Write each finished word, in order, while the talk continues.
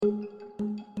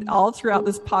all throughout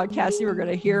this podcast, you were going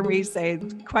to hear me say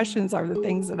questions are the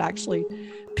things that actually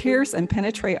pierce and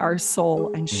penetrate our soul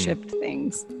and shift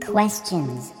things.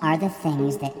 Questions are the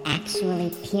things that actually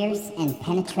pierce and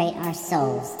penetrate our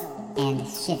souls and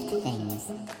shift things.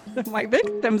 My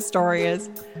victim story is,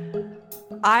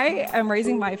 I am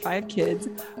raising my 5 kids.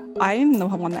 I am the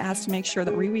one that has to make sure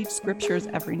that we read scriptures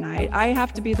every night. I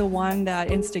have to be the one that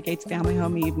instigates family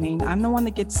home evening. I'm the one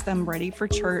that gets them ready for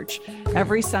church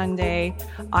every Sunday.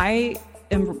 I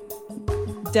am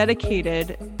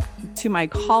dedicated to my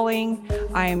calling.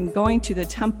 I am going to the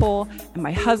temple, and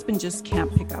my husband just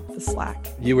can't pick up the slack.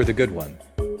 You were the good one.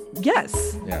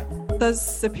 Yes. Yeah. The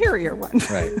superior one.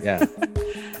 Right, yeah.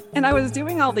 And I was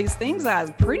doing all these things. I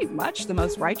was pretty much the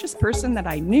most righteous person that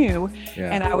I knew. Yeah.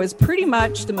 And I was pretty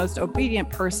much the most obedient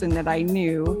person that I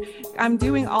knew. I'm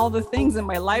doing all the things and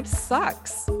my life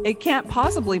sucks. It can't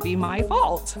possibly be my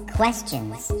fault.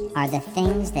 Questions are the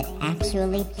things that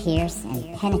actually pierce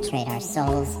and penetrate our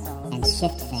souls and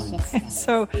shift things. And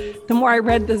so the more I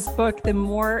read this book, the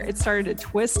more it started to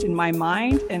twist in my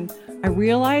mind. And I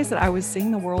realized that I was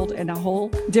seeing the world in a whole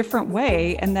different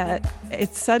way, and that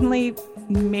it suddenly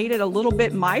made it a little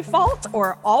bit my fault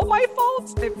or all my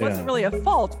fault. It wasn't really a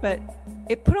fault, but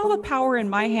it put all the power in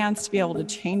my hands to be able to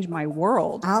change my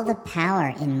world. All the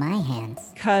power in my hands.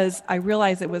 Because I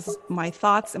realized it was my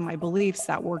thoughts and my beliefs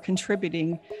that were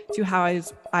contributing to how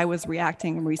I was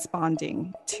reacting and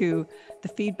responding to the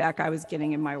feedback I was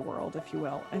getting in my world, if you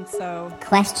will. And so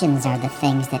questions are the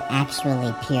things that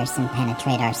actually pierce and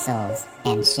penetrate our souls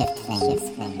and shift things.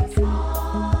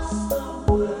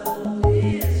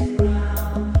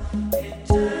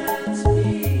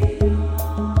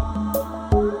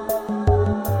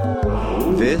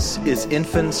 This is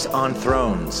Infants on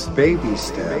Thrones. Baby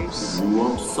steps. You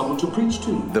want someone to preach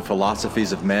to you? The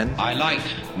philosophies of men. I like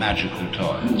magical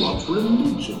toys. You want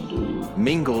religion, do you?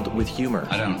 Mingled with humor.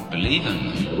 I don't believe in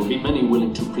them. There will be many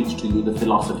willing to preach to you the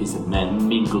philosophies of men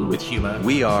mingled with humor.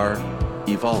 We are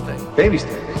evolving. Baby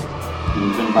steps.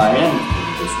 You can buy anything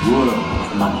in this world of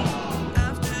money.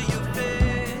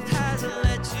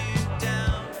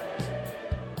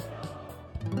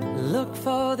 Look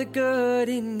for the good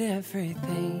in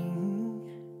everything.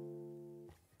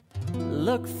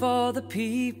 Look for the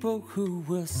people who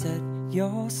will set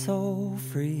your soul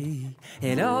free.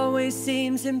 It always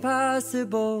seems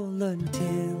impossible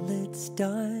until it's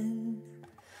done.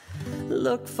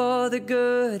 Look for the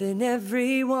good in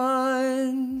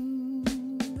everyone.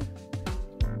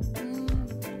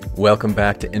 Welcome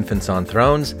back to Infants on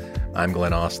Thrones. I'm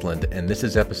Glenn Ostland, and this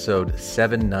is episode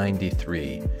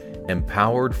 793.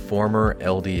 Empowered Former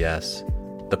LDS,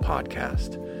 the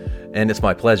podcast. And it's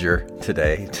my pleasure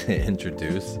today to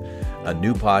introduce a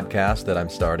new podcast that I'm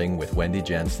starting with Wendy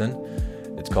Jensen.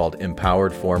 It's called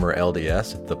Empowered Former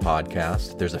LDS, the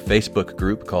podcast. There's a Facebook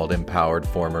group called Empowered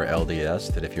Former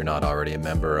LDS that if you're not already a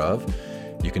member of,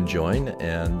 you can join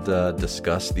and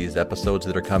discuss these episodes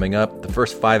that are coming up. The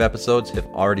first 5 episodes have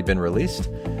already been released,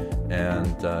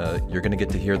 and you're going to get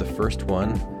to hear the first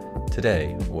one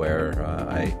today, where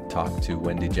I talk to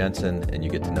Wendy Jensen, and you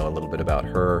get to know a little bit about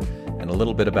her and a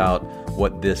little bit about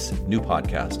what this new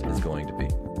podcast is going to be,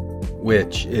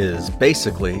 which is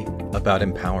basically about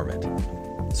empowerment.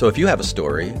 So if you have a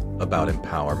story about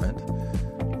empowerment,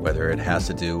 whether it has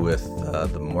to do with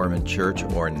the Mormon Church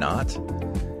or not,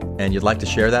 and you'd like to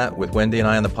share that with Wendy and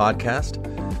I on the podcast,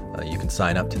 you can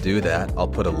sign up to do that. I'll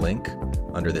put a link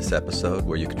under this episode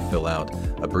where you can fill out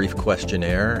a brief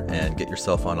questionnaire and get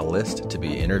yourself on a list to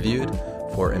be interviewed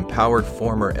for Empowered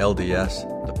Former LDS,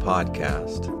 the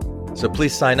podcast. So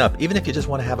please sign up, even if you just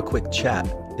want to have a quick chat.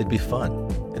 It'd be fun.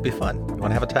 It'd be fun. You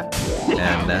want to have a chat?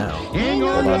 And now, hang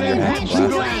on to your hats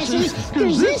and glasses,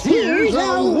 because this here's the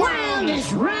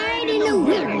wildest ride in the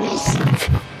wilderness.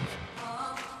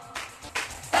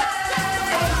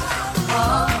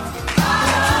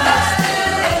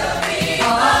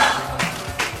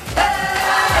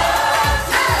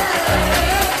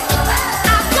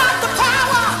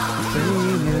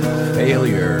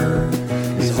 Failure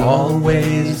is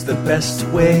always the best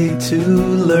way to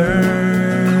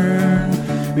learn.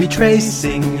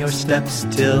 Retracing your steps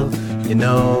till you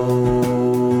know.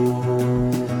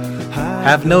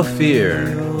 Have no fear,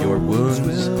 your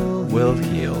wounds will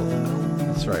heal.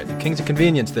 That's right, the Kings of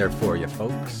Convenience there for you,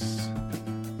 folks.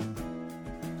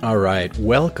 All right,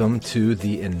 welcome to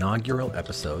the inaugural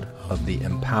episode of the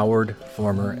Empowered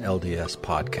Former LDS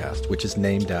podcast, which is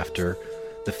named after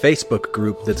the Facebook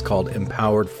group that's called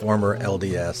Empowered Former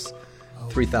LDS,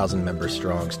 3,000 members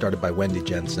strong, started by Wendy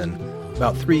Jensen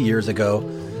about 3 years ago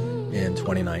in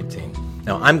 2019.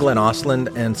 Now, I'm Glenn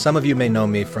Ostlund, and some of you may know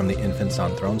me from the Infants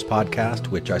on Thrones podcast,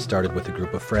 which I started with a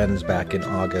group of friends back in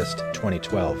August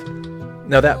 2012.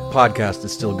 Now, that podcast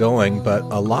is still going, but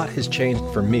a lot has changed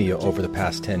for me over the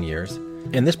past 10 years.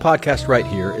 And this podcast right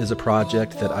here is a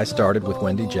project that I started with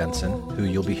Wendy Jensen, who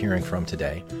you'll be hearing from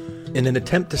today, in an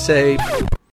attempt to say,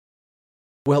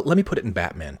 well, let me put it in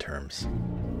Batman terms.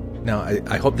 Now,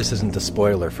 I hope this isn't a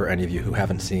spoiler for any of you who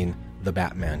haven't seen The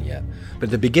Batman yet. But at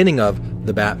the beginning of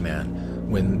The Batman,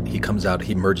 when he comes out,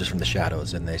 he emerges from the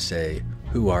shadows and they say,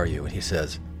 "Who are you?" And he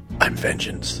says, "I'm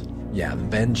vengeance." Yeah,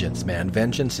 vengeance, man.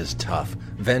 Vengeance is tough.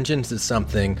 Vengeance is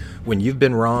something, when you've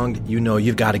been wronged, you know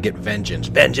you've got to get vengeance.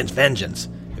 Vengeance, vengeance.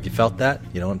 Have you felt that?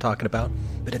 You know what I'm talking about?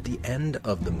 But at the end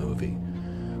of the movie,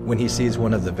 when he sees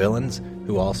one of the villains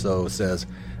who also says,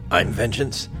 "I'm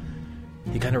vengeance,"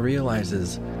 he kind of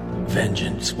realizes,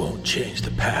 vengeance won't change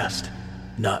the past.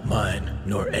 Not mine,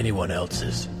 nor anyone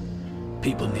else's.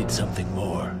 People need something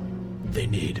more. They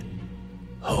need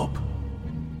hope.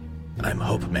 I'm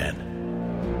Hope Man.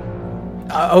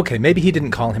 Okay, maybe he didn't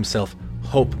call himself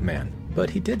Hope Man, but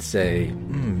he did say,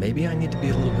 maybe I need to be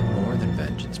a little bit more than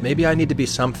vengeance. Maybe I need to be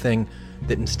something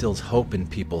that instills hope in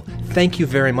people. Thank you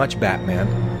very much, Batman.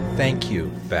 Thank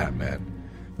you, Batman.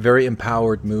 Very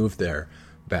empowered move there,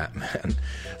 Batman.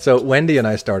 So Wendy and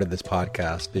I started this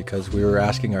podcast because we were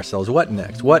asking ourselves, what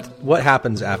next? What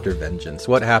happens after vengeance?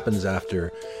 What happens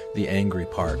after the angry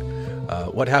part?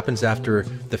 What happens after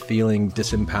the feeling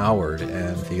disempowered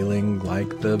and feeling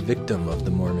like the victim of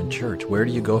the Mormon church? Where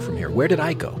do you go from here? Where did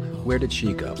I go? Where did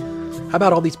she go? How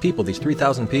about all these people, these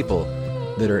 3,000 people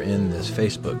that are in this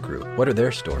Facebook group? What are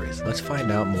their stories? Let's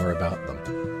find out more about them.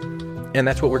 And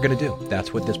that's what we're going to do.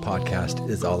 That's what this podcast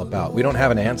is all about. We don't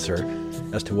have an answer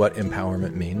as to what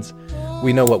empowerment means.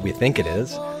 We know what we think it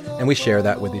is, and we share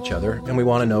that with each other, and we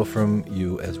want to know from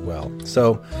you as well.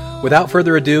 So, without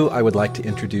further ado, I would like to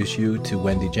introduce you to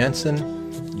Wendy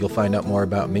Jensen. You'll find out more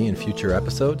about me in future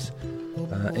episodes.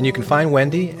 And you can find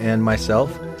Wendy and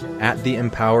myself at the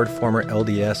Empowered Former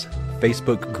LDS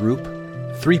Facebook group,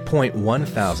 3.1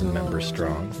 thousand members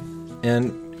strong.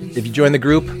 And if you join the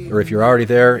group, or if you're already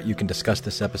there, you can discuss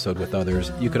this episode with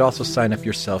others. You could also sign up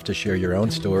yourself to share your own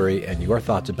story and your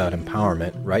thoughts about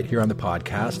empowerment right here on the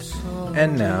podcast.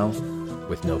 And now,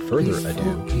 with no further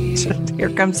ado,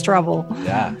 here comes trouble.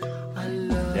 Yeah.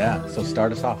 So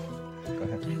start us off. Go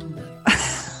ahead.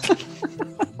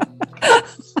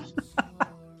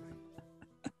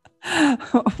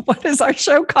 What is our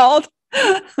show called?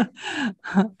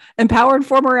 Empowered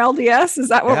Former LDS? Is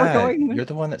that what we're going with? You're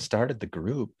the one that started the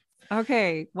group.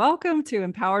 Okay. Welcome to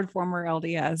Empowered Former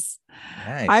LDS.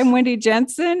 Nice. I'm Wendy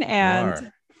Jensen,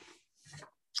 and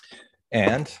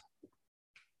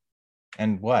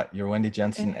what? You're Wendy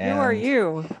Jensen, and who are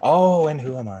you? Oh, and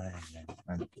who am I?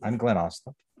 I'm Glenn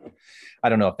Ostlund. I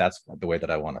don't know if that's the way that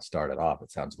I want to start it off.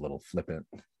 It sounds a little flippant.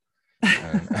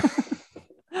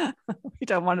 We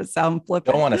don't want to sound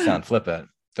flippant. Don't want to sound flippant.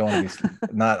 Don't want to be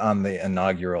not on the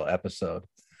inaugural episode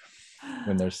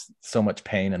when there's so much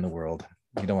pain in the world.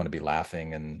 You don't want to be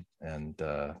laughing and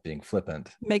being flippant.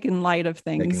 Making light of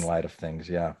things.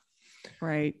 Yeah.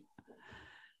 Right.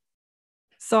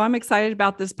 So I'm excited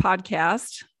about this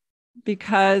podcast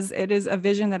because it is a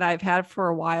vision that I've had for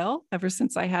a while, ever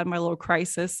since I had my little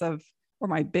crisis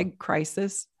my big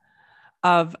crisis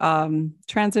of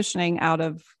transitioning out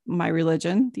of my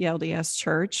religion, the LDS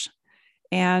church.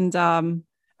 And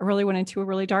I really went into a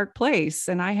really dark place,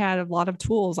 and I had a lot of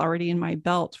tools already in my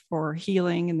belt for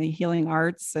healing and the healing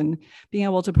arts and being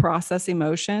able to process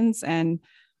emotions. And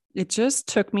it just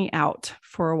took me out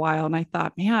for a while. And I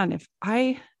thought, man, if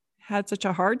I had such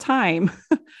a hard time,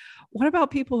 what about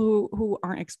people who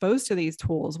aren't exposed to these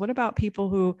tools? What about people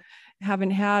who haven't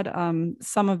had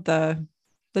some of the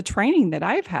training that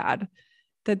I've had?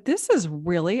 That this is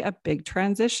really a big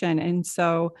transition. And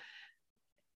so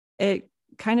it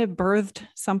kind of birthed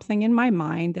something in my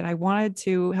mind that I wanted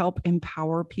to help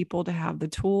empower people to have the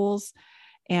tools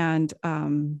and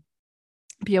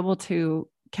be able to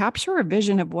capture a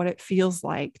vision of what it feels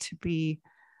like to be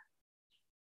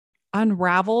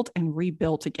unraveled and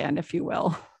rebuilt again, if you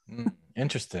will.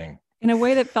 Interesting. In a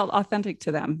way that felt authentic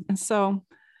to them. And so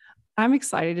I'm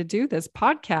excited to do this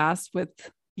podcast with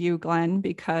you, Glenn,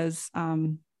 because I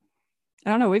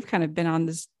don't know, we've kind of been on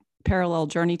this parallel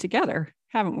journey together,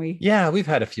 haven't we? Yeah, we've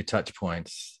had a few touch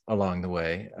points along the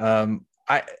way.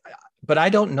 But I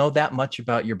don't know that much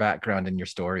about your background and your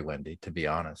story, Wendy, to be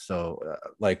honest. So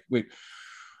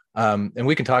and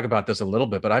we can talk about this a little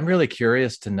bit, but I'm really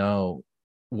curious to know,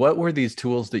 what were these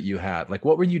tools that you had? Like,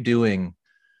 what were you doing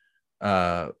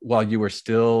while you were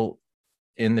still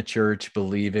in the church,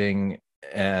 believing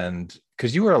and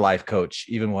because you were a life coach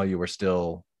even while you were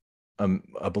still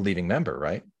a believing member,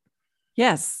 right?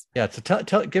 Yes. Yeah.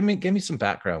 So give me some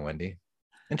background, Wendy.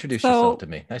 Introduce So- yourself to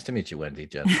me. Nice to meet you, Wendy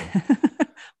Jensen.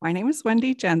 My name is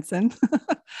Wendy Jensen.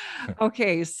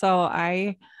 Okay, so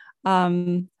I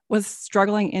was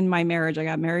struggling in my marriage. I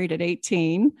got married at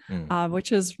 18,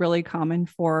 which is really common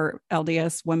for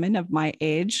LDS women of my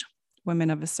age, women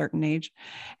of a certain age.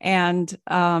 And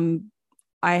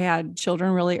I had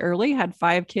children really early, had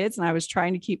 5 kids, and I was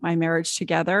trying to keep my marriage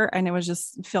together. And it was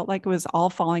just felt like it was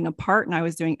all falling apart. And I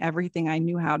was doing everything I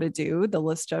knew how to do, the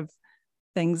list of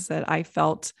things that I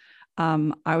felt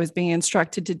I was being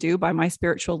instructed to do by my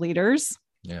spiritual leaders.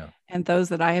 Yeah. And those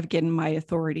that I have given my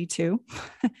authority to.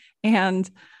 And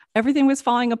everything was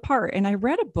falling apart. And I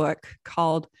read a book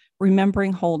called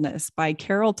Remembering Wholeness by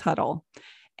Carol Tuttle.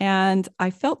 And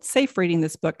I felt safe reading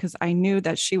this book because I knew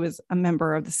that she was a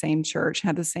member of the same church,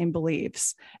 had the same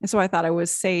beliefs. And so I thought I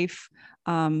was safe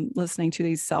listening to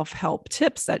these self-help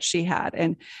tips that she had.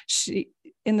 And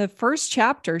in the first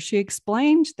chapter, she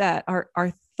explained that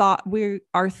our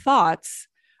thoughts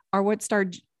are what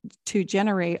start to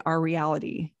generate our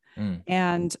reality,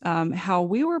 and how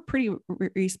we were pretty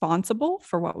responsible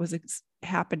for what was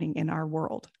happening in our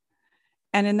world.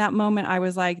 And in that moment, I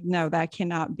was like, no, that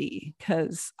cannot be,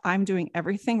 because I'm doing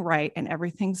everything right and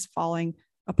everything's falling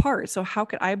apart. So how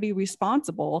could I be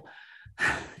responsible?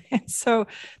 And so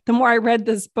the more I read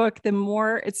this book, the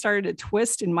more it started to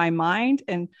twist in my mind.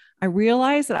 And I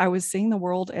realized that I was seeing the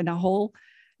world in a whole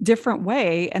different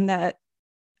way, and that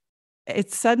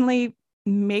it suddenly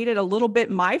made it a little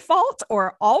bit my fault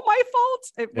or all my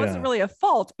fault. It wasn't really a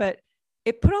fault, but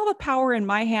it put all the power in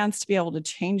my hands to be able to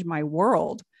change my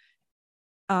world.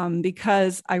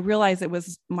 Because I realized it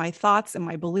was my thoughts and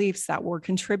my beliefs that were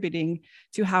contributing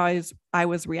to how I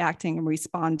was reacting and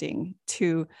responding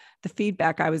to the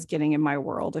feedback I was getting in my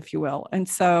world, if you will. And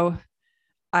so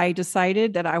I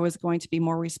decided that I was going to be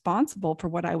more responsible for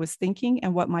what I was thinking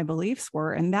and what my beliefs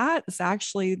were. And that is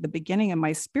actually the beginning of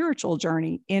my spiritual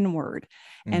journey inward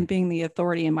and being the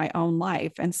authority in my own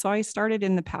life. And so I started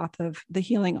in the path of the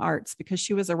healing arts because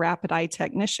she was a rapid eye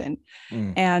technician.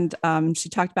 And she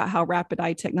talked about how rapid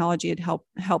eye technology had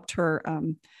helped her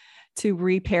to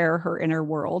repair her inner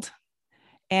world.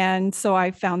 And so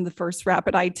I found the first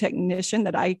rapid eye technician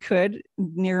that I could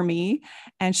near me.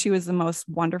 And she was the most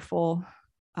wonderful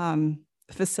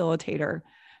facilitator.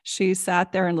 She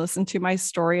sat there and listened to my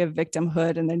story of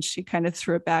victimhood, and then she kind of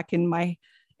threw it back in my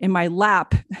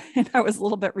lap, and I was a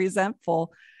little bit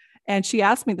resentful. And she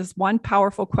asked me this one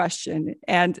powerful question,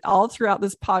 and all throughout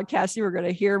this podcast, you were going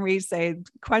to hear me say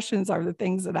questions are the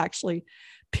things that actually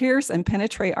pierce and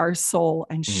penetrate our soul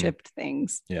and shift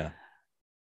things. Yeah.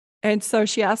 And so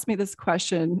she asked me this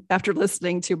question after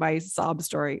listening to my sob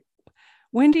story.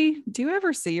 Wendy, do you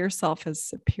ever see yourself as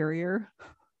superior?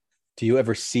 Do you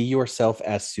ever see yourself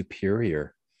as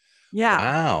superior? Yeah.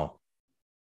 Wow.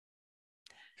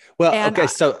 Well, And okay.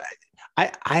 So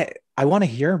I want to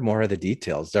hear more of the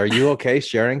details. Are you okay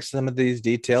sharing some of these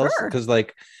details? Sure. Because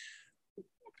like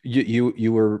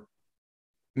you were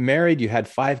married, you had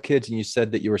 5 kids, and you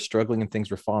said that you were struggling and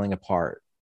things were falling apart.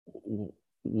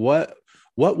 What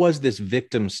was this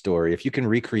victim story? If you can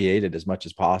recreate it as much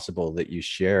as possible that you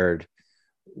shared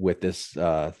with this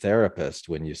therapist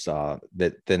when you saw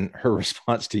that, then her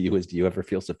response to you is, do you ever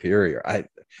feel superior? I'd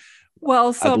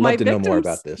love to know more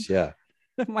about this. Yeah.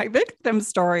 My victim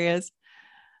story is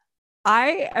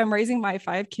I am raising my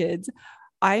 5 kids.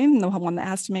 I'm the one that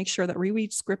has to make sure that we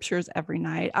read scriptures every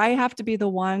night. I have to be the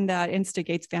one that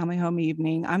instigates family home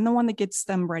evening. I'm the one that gets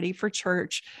them ready for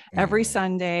church every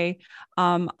Sunday.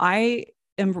 I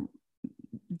am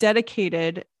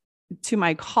dedicated to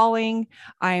my calling.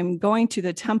 I'm going to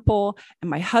the temple, and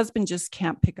my husband just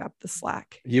can't pick up the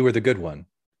slack. You were the good one.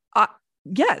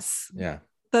 Yes. Yeah.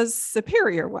 The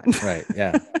superior one. Right.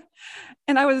 Yeah.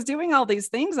 And I was doing all these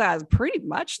things. I was pretty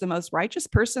much the most righteous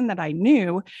person that I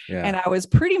knew. Yeah. And I was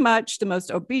pretty much the most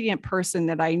obedient person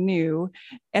that I knew.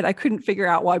 And I couldn't figure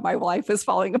out why my life was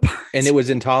falling apart. And it was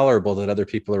intolerable that other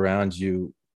people around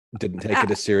you didn't take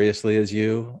it as seriously as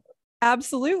you.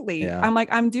 Absolutely. Yeah. I'm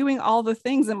like, I'm doing all the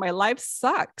things and my life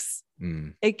sucks.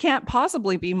 It can't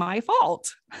possibly be my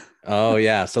fault. Oh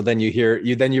yeah. So then you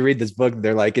read this book.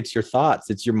 They're like, it's your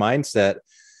thoughts. It's your mindset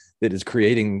that is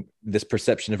creating this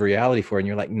perception of reality for you. And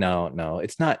you're like, no,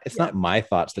 it's not my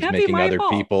thoughts that's making other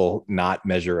people not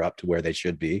measure up to where they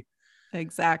should be.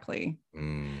 Exactly.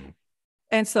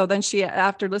 And so then she,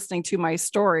 after listening to my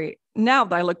story, now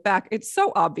that I look back, it's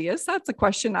so obvious. That's a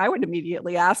question I would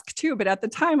immediately ask too. But at the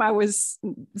time I was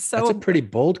so. That's a pretty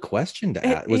bold question to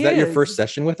ask. Was that your first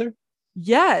session with her?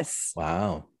 Yes.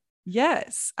 Wow.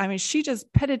 Yes. I mean, she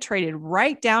just penetrated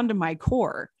right down to my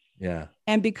core. Yeah.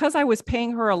 And because I was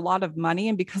paying her a lot of money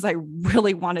and because I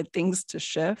really wanted things to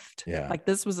shift, Yeah. like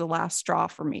this was the last straw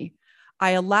for me,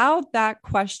 I allowed that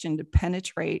question to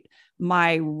penetrate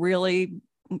my really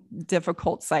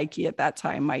difficult psyche at that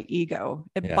time, my ego.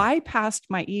 It bypassed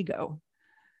my ego.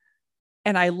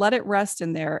 And I let it rest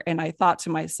in there. And I thought to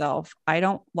myself, I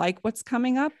don't like what's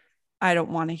coming up. I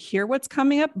don't want to hear what's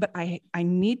coming up, but I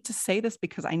need to say this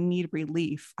because I need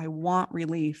relief. I want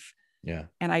relief. Yeah.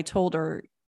 And I told her,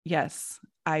 yes,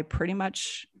 I pretty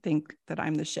much think that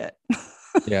I'm the shit.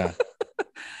 Yeah.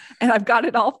 And I've got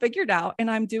it all figured out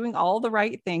and I'm doing all the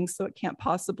right things. So it can't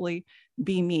possibly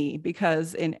be me,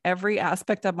 because in every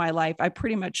aspect of my life, I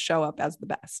pretty much show up as the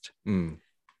best. Mm.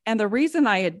 And the reason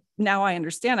now I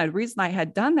understand, the reason I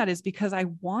had done that is because I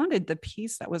wanted the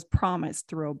peace that was promised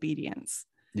through obedience.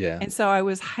 Yeah. And so I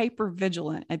was hyper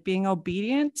vigilant at being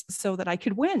obedient so that I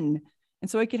could win.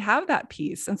 And so I could have that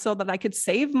peace, and so that I could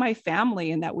save my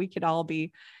family, and that we could all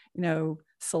be,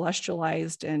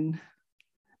 celestialized in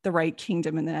the right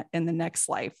kingdom in the next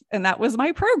life. And that was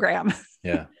my program.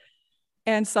 Yeah.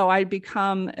 And so I'd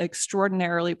become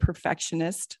extraordinarily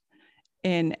perfectionist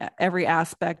in every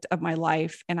aspect of my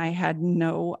life. And I had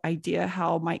no idea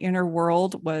how my inner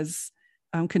world was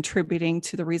contributing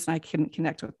to the reason I couldn't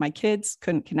connect with my kids,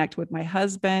 couldn't connect with my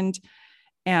husband.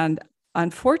 And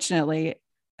unfortunately,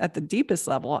 at the deepest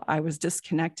level, I was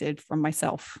disconnected from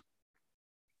myself.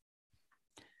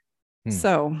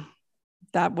 So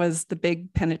that was the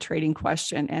big penetrating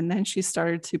question. And then she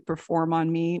started to perform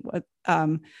on me with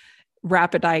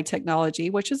rapid eye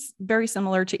technology, which is very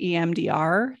similar to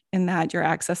EMDR in that you're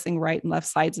accessing right and left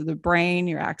sides of the brain.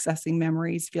 You're accessing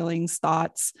memories, feelings,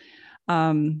 thoughts,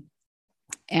 and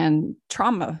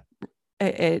trauma.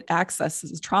 It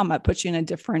accesses trauma, it puts you in a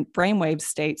different brainwave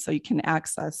state so you can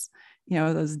access,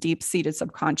 those deep-seated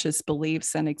subconscious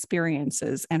beliefs and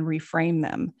experiences and reframe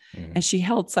them. Mm-hmm. And she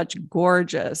held such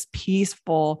gorgeous,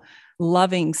 peaceful,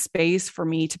 loving space for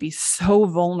me to be so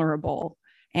vulnerable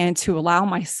and to allow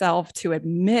myself to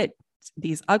admit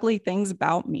these ugly things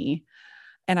about me.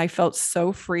 And I felt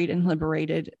so freed and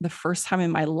liberated. The first time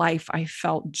in my life, I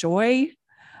felt joy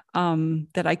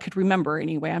that I could remember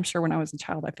anyway. I'm sure when I was a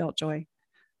child, I felt joy.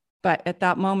 But at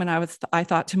that moment, I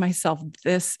thought to myself,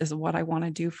 this is what I want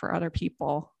to do for other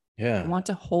people. Yeah. I want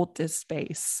to hold this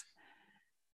space.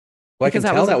 Well, I can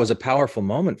tell that was a powerful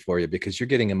moment for you, because you're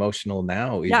getting emotional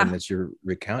now, even as you're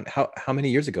recount. How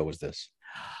many years ago was this?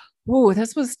 Oh,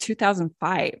 this was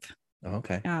 2005. Oh,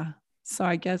 okay. Yeah. So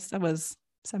I guess I was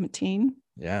 17.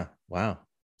 Yeah. Wow.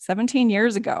 17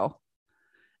 years ago.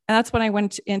 And that's when I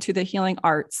went into the healing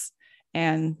arts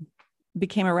and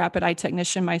became a rapid eye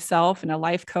technician myself and a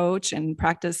life coach, and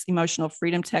practice emotional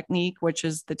freedom technique, which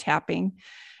is the tapping.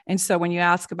 And so when you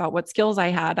ask about what skills I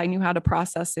had, I knew how to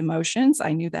process emotions.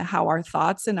 I knew that how our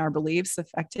thoughts and our beliefs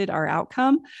affected our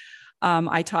outcome.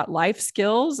 I taught life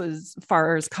skills as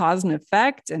far as cause and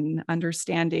effect, and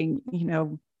understanding,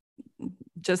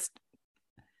 just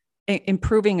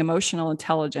improving emotional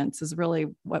intelligence is really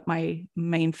what my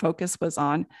main focus was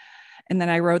on. And then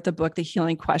I wrote the book, The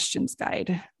Healing Questions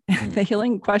Guide. The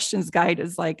Healing Questions Guide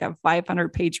is like a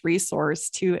 500-page resource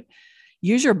to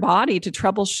use your body to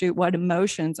troubleshoot what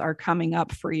emotions are coming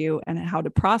up for you and how to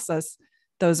process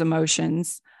those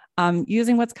emotions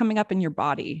using what's coming up in your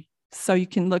body. So you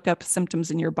can look up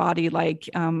symptoms in your body, like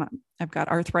I've got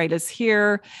arthritis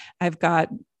here. I've got,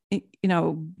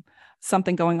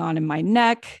 something going on in my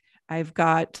neck. I've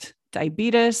got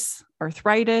diabetes,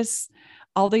 arthritis.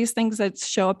 All these things that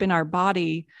show up in our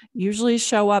body usually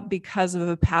show up because of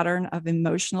a pattern of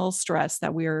emotional stress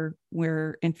that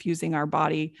we're infusing our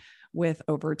body with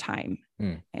over time.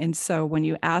 And so when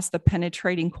you ask the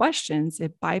penetrating questions,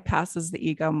 it bypasses the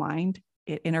ego mind.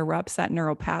 It interrupts that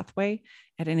neural pathway,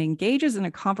 and it engages in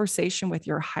a conversation with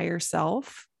your higher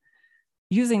self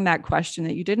using that question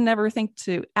that you didn't ever think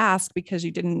to ask because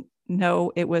you didn't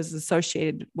know it was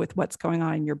associated with what's going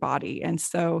on in your body. And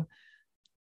so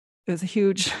it was a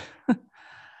huge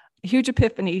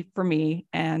epiphany for me.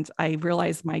 And I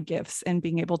realized my gifts in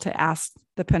being able to ask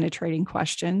the penetrating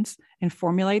questions and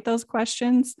formulate those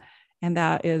questions. And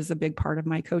that is a big part of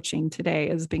my coaching today,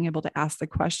 is being able to ask the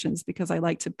questions, because I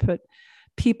like to put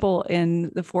people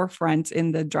in the forefront,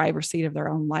 in the driver's seat of their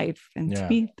own life. And to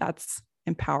me, that's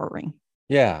empowering.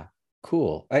 Yeah.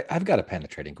 Cool. I've got a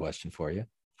penetrating question for you.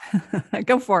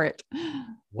 Go for it.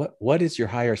 What is your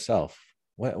higher self?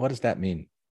 What does that mean?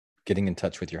 Getting in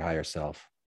touch with your higher self.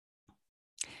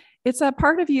 It's a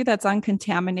part of you that's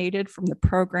uncontaminated from the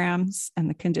programs and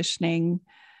the conditioning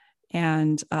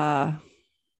and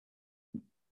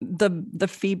the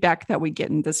feedback that we get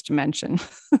in this dimension.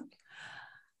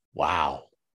 Wow.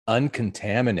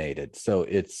 Uncontaminated. So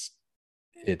it's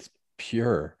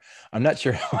pure. I'm not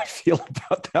sure how I feel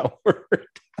about that word.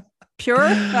 Pure?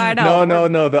 I know.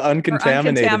 No. The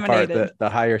uncontaminated part, uncontaminated. the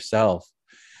higher self.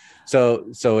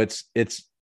 So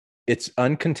it's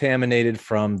uncontaminated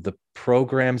from the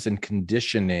programs and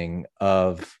conditioning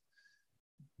of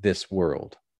this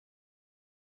world.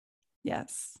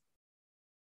 Yes.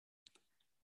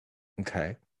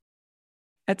 Okay.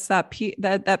 It's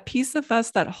that piece of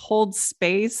us that holds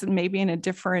space and maybe in a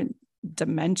different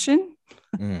dimension.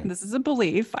 This is a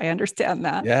belief. I understand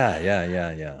that.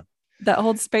 Yeah. That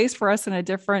holds space for us in a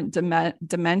different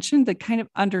dimension that kind of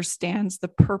understands the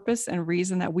purpose and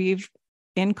reason that we've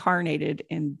incarnated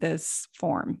in this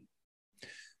form.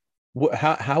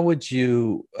 How would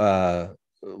you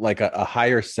like a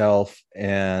higher self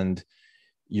and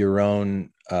your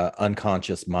own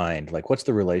unconscious mind, like what's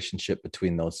the relationship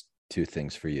between those two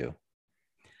things for you?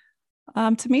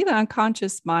 To me, the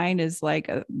unconscious mind is like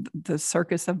the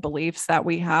circus of beliefs that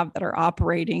we have that are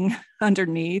operating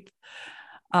underneath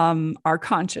our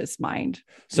conscious mind.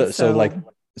 So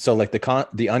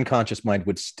the unconscious mind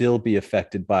would still be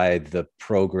affected by the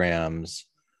programs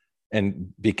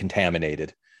and be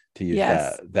contaminated, to use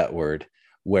that word.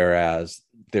 Whereas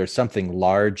there's something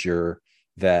larger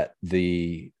that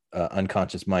the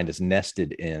unconscious mind is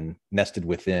nested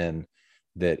within,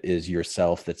 that is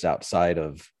yourself, that's outside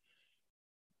of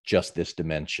just this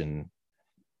dimension,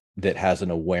 that has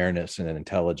an awareness and an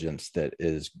intelligence that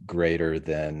is greater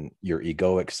than your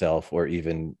egoic self or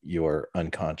even your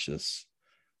unconscious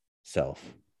self.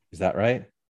 Is that right?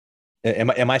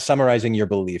 Am I summarizing your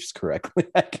beliefs correctly?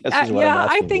 I guess is what I'm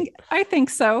asking. I think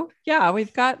so. Yeah,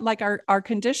 we've got like our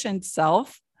conditioned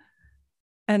self,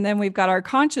 and then we've got our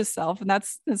conscious self, and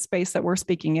that's the space that we're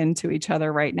speaking into each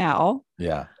other right now.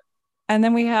 Yeah. And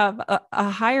then we have a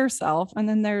higher self, and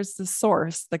then there's the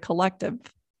source, the collective.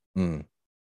 Okay.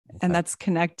 And that's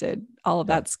connected. All of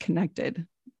that's connected.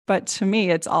 But to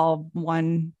me, it's all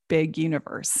one big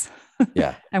universe.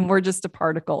 Yeah. And we're just a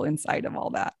particle inside of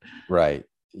all that. Right.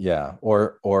 Yeah.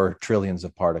 Or trillions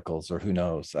of particles, or who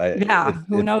knows?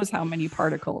 Who knows how many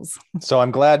particles? So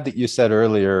I'm glad that you said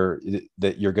earlier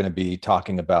that you're going to be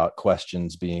talking about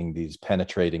questions being these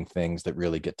penetrating things that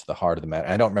really get to the heart of the matter.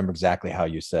 I don't remember exactly how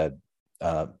you said,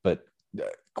 but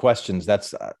questions,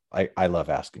 that's I love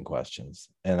asking questions,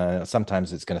 and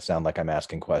sometimes it's going to sound like I'm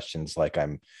asking questions like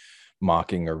I'm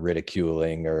mocking or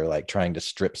ridiculing or like trying to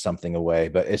strip something away,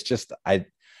 but it's just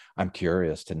I'm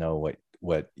curious to know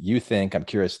what you think. I'm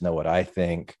curious to know what I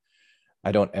think.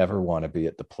 I don't ever want to be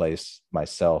at the place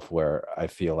myself where I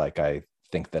feel like I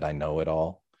think that I know it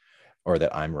all, or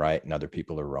that I'm right and other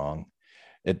people are wrong.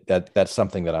 That's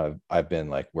something that I've been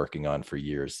like working on for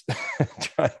years,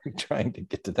 trying to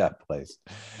get to that place.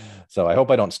 So I hope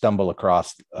I don't stumble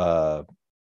across or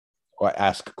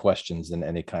ask questions in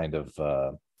any kind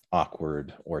of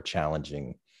awkward or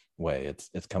challenging way.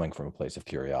 It's coming from a place of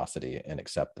curiosity and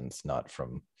acceptance, not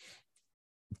from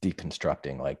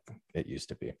deconstructing like it used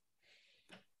to be.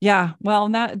 Yeah, well,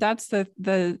 that's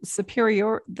the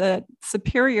superior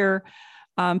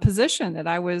position that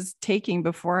I was taking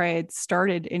before I had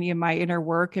started any of my inner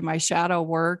work and my shadow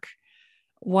work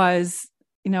was,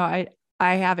 I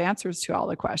have answers to all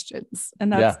the questions.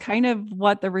 And that's kind of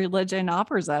what the religion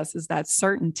offers us, is that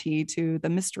certainty to the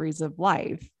mysteries of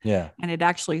life. Yeah. And it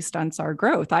actually stunts our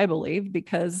growth, I believe,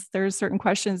 because there's certain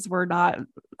questions we're not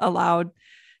allowed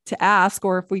to ask,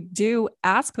 or if we do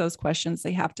ask those questions,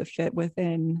 they have to fit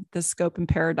within the scope and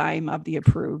paradigm of the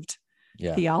approved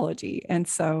theology. And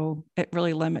so it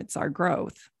really limits our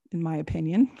growth, in my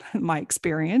opinion, my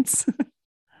experience.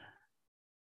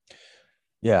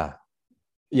 Yeah.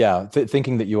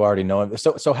 Thinking that you already know.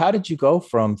 So how did you go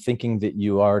from thinking that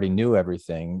you already knew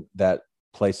everything, that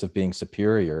place of being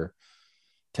superior,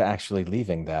 to actually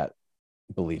leaving that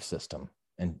belief system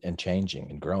and changing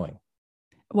and growing?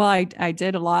 Well, I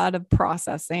did a lot of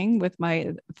processing with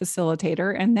my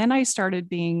facilitator, and then I started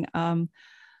being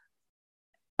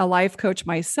a life coach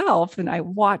myself, and I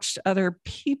watched other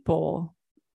people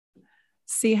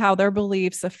see how their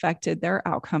beliefs affected their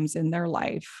outcomes in their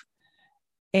life.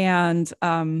 And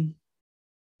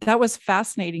that was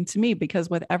fascinating to me, because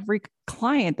with every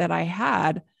client that I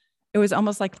had, it was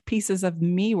almost like pieces of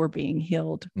me were being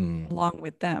healed along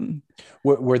with them.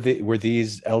 Were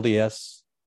these LDS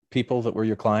people that were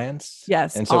your clients?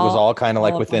 Yes. And so it was all kind of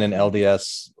like within an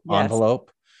LDS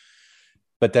envelope.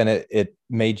 But then it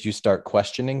made you start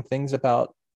questioning things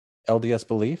about LDS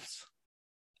beliefs?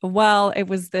 Well, it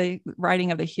was the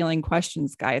writing of the Healing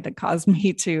Questions Guide that caused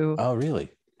me to oh,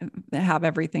 really? have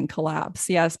everything collapse.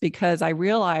 Yes, because I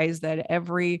realized that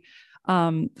every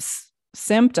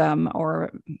symptom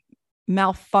or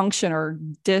malfunction or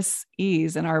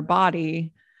dis-ease in our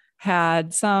body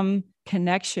had some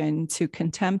connection to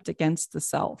contempt against the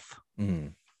self.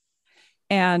 Mm.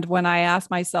 And when I asked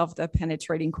myself the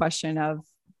penetrating question of,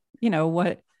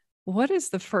 what is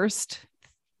the first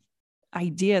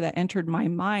idea that entered my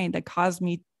mind that caused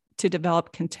me to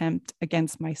develop contempt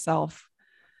against myself?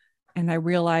 And I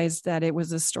realized that it was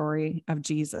the story of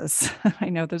Jesus. I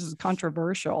know this is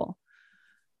controversial,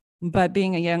 but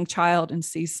being a young child and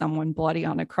see someone bloody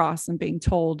on a cross and being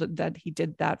told that he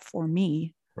did that for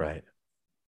me, Right,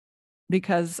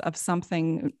 because of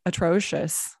something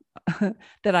atrocious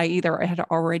that I either had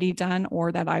already done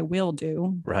or that I will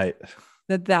do, right.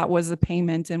 that was a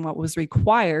payment and what was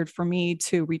required for me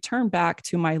to return back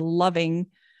to my loving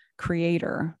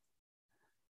creator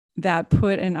that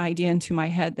put an idea into my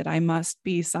head that I must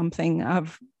be something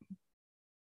of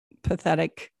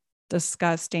pathetic,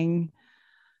 disgusting,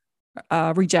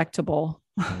 rejectable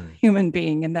human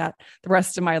being, and that the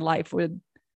rest of my life would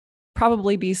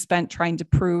probably be spent trying to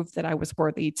prove that I was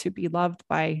worthy to be loved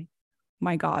by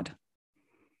my God.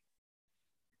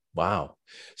 Wow.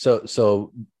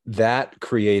 So that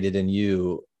created in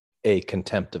you a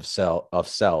contempt of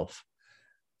self.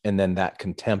 And then that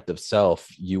contempt of self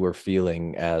you were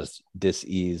feeling as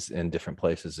dis-ease in different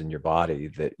places in your body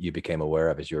that you became aware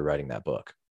of as you were writing that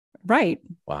book. Right.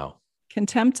 Wow.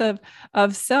 Contempt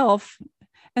of self.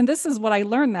 And this is what I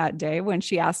learned that day when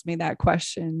she asked me that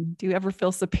question. Do you ever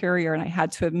feel superior? And I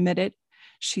had to admit it.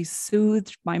 She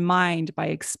soothed my mind by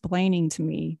explaining to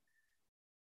me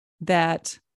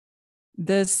that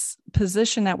this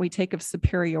position that we take of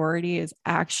superiority is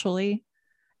actually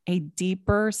a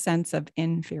deeper sense of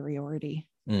inferiority.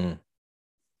 Mm.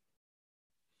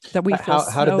 That we feel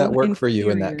how did that work inferior. for you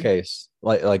in that case?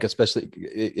 Like especially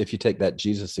if you take that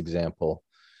Jesus example,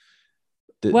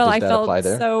 does I that felt apply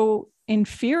there? so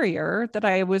inferior that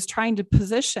I was trying to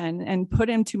position and put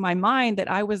into my mind that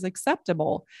I was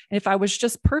acceptable. And if I was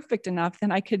just perfect enough,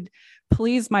 then I could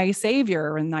please my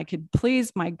Savior and I could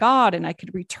please my God and I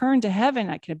could return to heaven.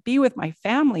 I could be with my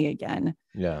family again.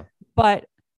 Yeah. But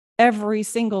every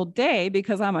single day,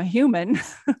 because I'm a human,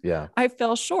 Yeah. I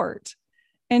fell short.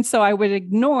 And so I would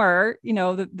ignore,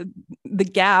 the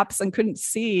gaps and couldn't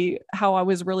see how I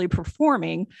was really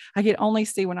performing. I could only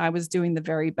see when I was doing the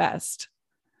very best.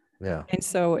 Yeah. And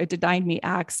so it denied me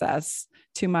access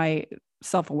to my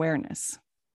self-awareness.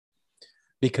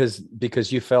 Because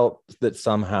you felt that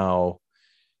somehow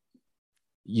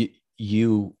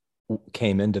you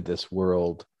came into this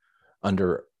world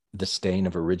under the stain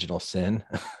of original sin.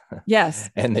 Yes.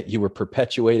 And that you were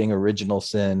perpetuating original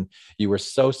sin. You were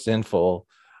so sinful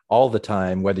all the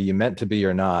time, whether you meant to be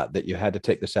or not, that you had to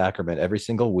take the sacrament every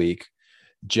single week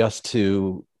just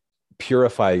to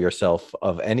purify yourself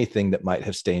of anything that might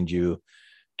have stained you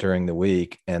during the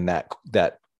week. And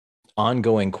that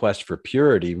ongoing quest for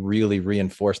purity really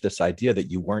reinforced this idea that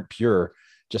you weren't pure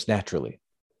just naturally.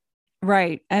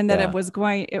 Right. And that Yeah.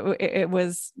 it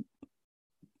was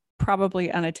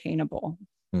probably unattainable.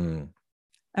 Mm.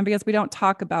 And because we don't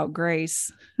talk about grace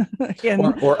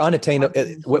or unattainable,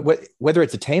 whether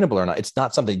it's attainable or not, it's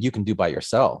not something you can do by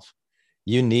yourself.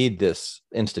 You need this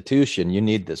institution, you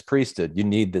need this priesthood, you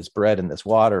need this bread and this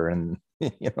water and,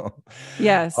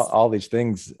 yes, all these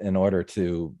things in order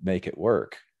to make it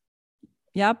work.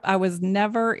 Yep. I was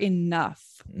never enough.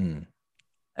 Mm.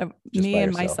 Me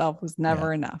and myself was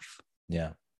never enough.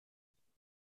 Yeah.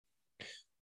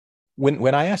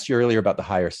 When I asked you earlier about the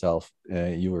higher self,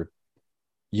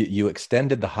 you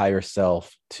extended the higher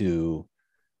self to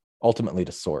ultimately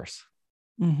to source.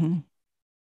 Mm-hmm.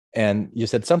 And you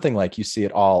said something like you see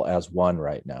it all as one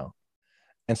right now.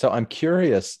 And so I'm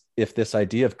curious if this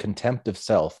idea of contempt of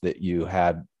self that you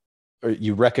had or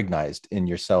you recognized in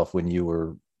yourself when you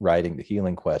were writing the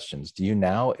healing questions, do you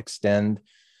now extend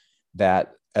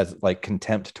that as like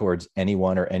contempt towards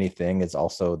anyone or anything is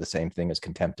also the same thing as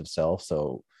contempt of self?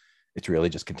 So it's really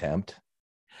just contempt.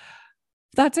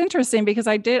 That's interesting because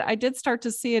I did start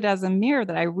to see it as a mirror,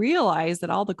 that I realized that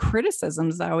all the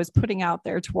criticisms that I was putting out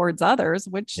there towards others,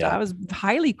 which I was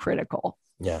highly critical,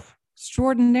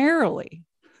 extraordinarily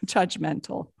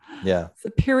judgmental,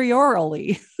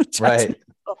 superiorly judgmental,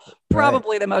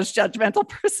 probably the most judgmental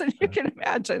person you can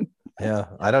imagine. Yeah,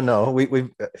 I don't know. It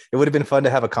would have been fun to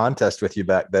have a contest with you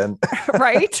back then.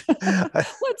 Right?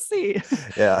 Let's see.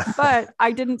 Yeah. But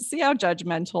I didn't see how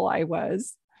judgmental I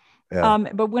was. Yeah.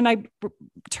 But when I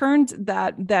turned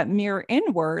that mirror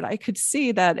inward, I could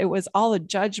see that it was all the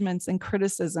judgments and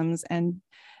criticisms and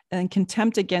and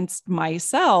contempt against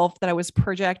myself that I was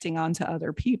projecting onto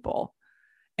other people.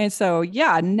 And so,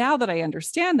 yeah, now that I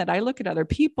understand that, I look at other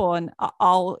people and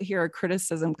I'll hear a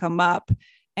criticism come up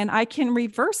and I can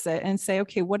reverse it and say,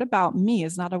 okay, what about me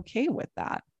is not okay with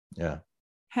that? Yeah.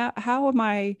 How am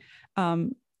I,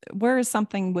 where is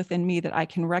something within me that I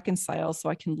can reconcile so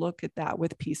I can look at that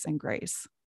with peace and grace?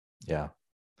 Yeah.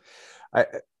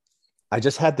 I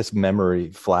just had this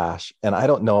memory flash, and I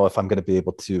don't know if I'm going to be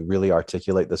able to really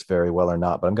articulate this very well or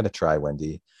not, but I'm going to try,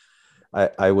 Wendy.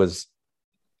 I was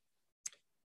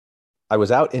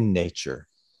out in nature.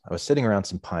 I was sitting around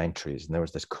some pine trees, and there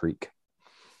was this creek.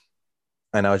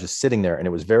 And I was just sitting there, and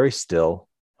it was very still.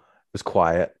 It was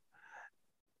quiet.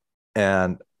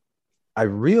 And I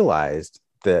realized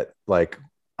that, like,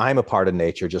 I'm a part of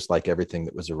nature, just like everything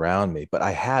that was around me. But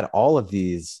I had all of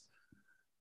these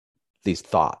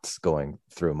thoughts going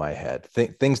through my head,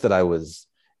 things that I was,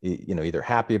 either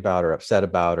happy about or upset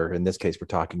about, or in this case, we're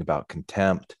talking about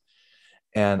contempt.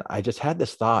 And I just had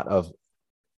this thought of,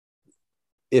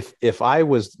 if I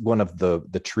was one of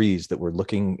the trees that were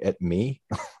looking at me,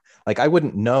 like, I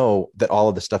wouldn't know that all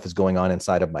of the stuff is going on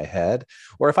inside of my head.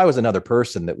 Or if I was another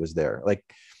person that was there, like,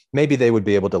 maybe they would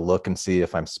be able to look and see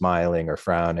if I'm smiling or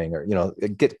frowning, or,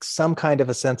 get some kind of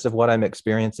a sense of what I'm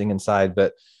experiencing inside,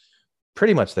 but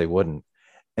pretty much they wouldn't.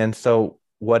 And so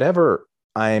whatever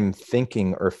I'm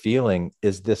thinking or feeling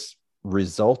is this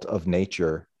result of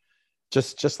nature,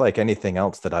 just like anything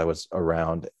else that I was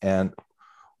around. And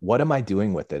what am I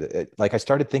doing with it? Like, I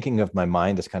started thinking of my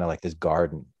mind as kind of like this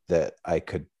garden that I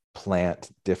could plant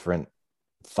different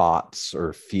thoughts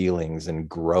or feelings and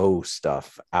grow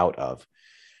stuff out of.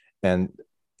 And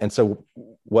so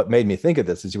what made me think of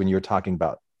this is when you were talking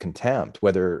about contempt,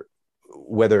 whether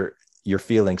you're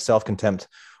feeling self-contempt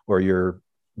or you're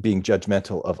being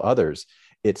judgmental of others,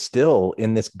 it's still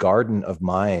in this garden of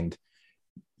mind.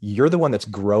 You're the one that's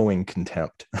growing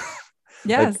contempt.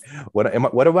 Yes. Like,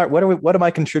 what am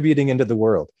I contributing into the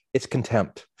world? It's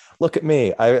contempt. Look at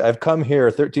me. I've come here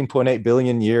 13.8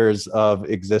 billion years of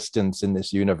existence in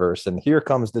this universe. And here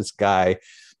comes this guy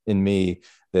in me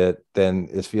that then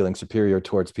is feeling superior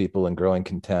towards people and growing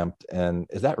contempt. And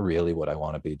is that really what I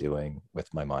want to be doing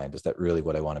with my mind? Is that really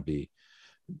what I want to be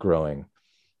growing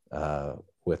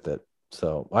with it?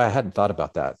 So I hadn't thought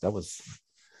about that. I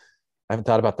haven't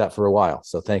thought about that for a while.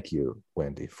 So thank you,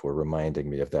 Wendy, for reminding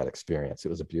me of that experience. It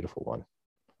was a beautiful one.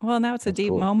 Well, now it's a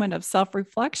deep moment of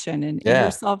self-reflection and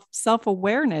your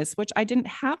self-awareness, which I didn't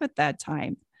have at that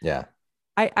time. Yeah.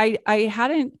 I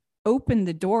hadn't opened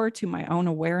the door to my own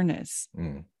awareness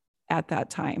at that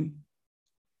time.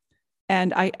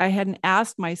 And I hadn't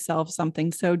asked myself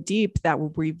something so deep that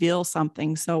will reveal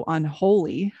something so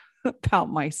unholy about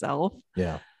myself.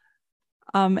 Yeah.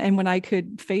 And when I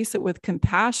could face it with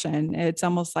compassion, it's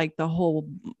almost like the whole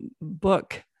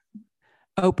book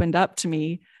opened up to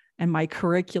me, and my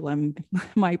curriculum,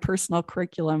 my personal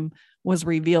curriculum, was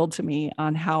revealed to me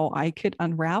on how I could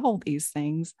unravel these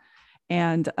things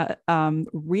and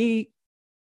re-knit,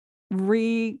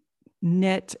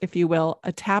 if you will,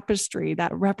 a tapestry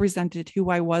that represented who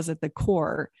I was at the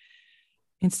core,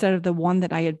 instead of the one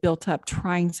that I had built up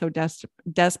trying so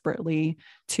desperately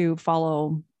to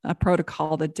follow a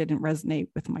protocol that didn't resonate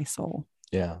with my soul.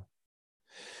 Yeah.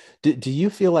 Do you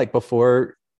feel like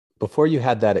before you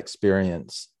had that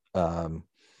experience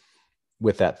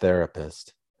with that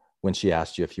therapist, when she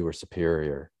asked you if you were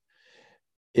superior,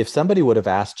 if somebody would have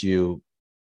asked you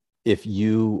if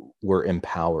you were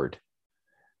empowered,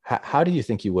 how do you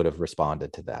think you would have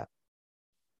responded to that?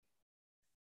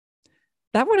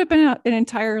 That would have been an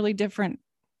entirely different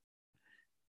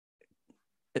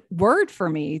word for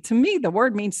me. To me, the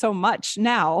word means so much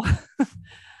now.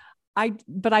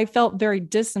 But I felt very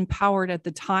disempowered at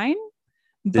the time.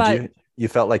 But you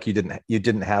felt like you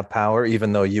didn't have power,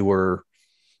 even though you were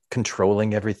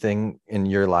controlling everything in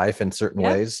your life in certain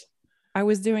ways? I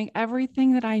was doing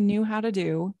everything that I knew how to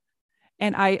do.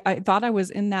 And I thought I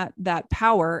was in that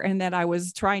power, and that I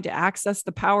was trying to access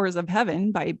the powers of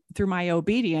heaven through my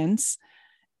obedience.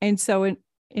 And so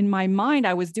in my mind,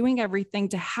 I was doing everything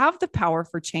to have the power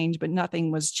for change, but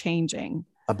nothing was changing.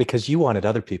 Because you wanted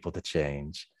other people to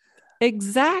change.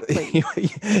 Exactly.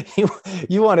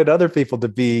 You wanted other people to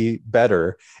be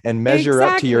better and measure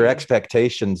up to your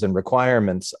expectations and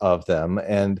requirements of them.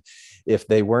 And if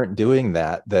they weren't doing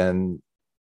that, then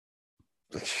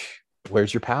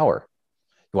where's your power?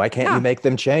 Why can't you make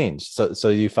them change? So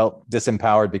you felt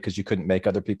disempowered because you couldn't make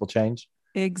other people change?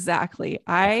 Exactly.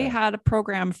 I had a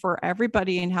program for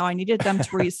everybody and how I needed them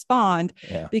to respond,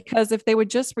 because if they would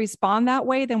just respond that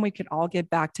way, then we could all get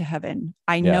back to heaven.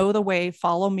 I know the way,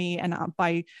 follow me. And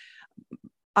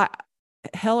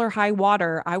hell or high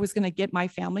water, I was going to get my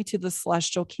family to the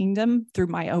celestial kingdom through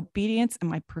my obedience and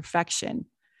my perfection.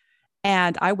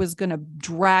 And I was going to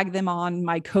drag them on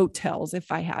my coattails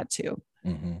if I had to.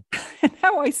 Mm-hmm. And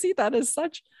now I see that as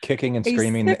such Kicking and a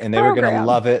screaming, sick and they were going to program.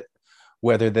 love it,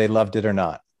 whether they loved it or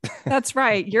not. That's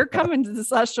right. You're coming to the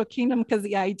celestial kingdom because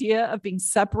the idea of being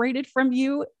separated from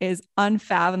you is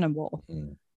unfathomable.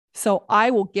 Mm. So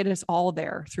I will get us all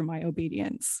there through my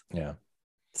obedience. Yeah.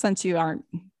 Since you aren't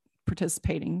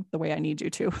participating the way I need you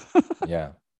to.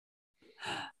 Yeah.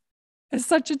 It's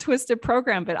such a twisted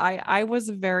program, but I was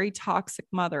a very toxic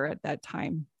mother at that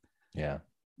time. Yeah.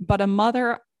 But a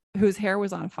mother whose hair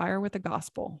was on fire with the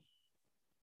gospel.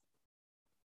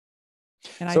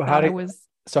 And So I thought it was.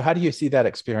 So how do you see that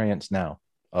experience now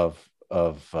of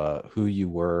who you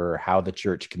were, how the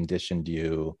church conditioned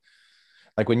you?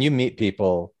 Like when you meet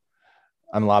people,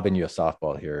 I'm lobbing you a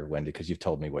softball here, Wendy, because you've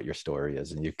told me what your story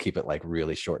is and you keep it like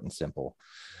really short and simple.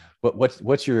 But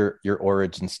what's your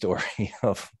origin story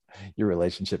of your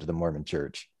relationship to the Mormon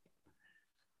church?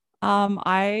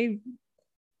 You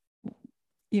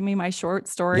mean my short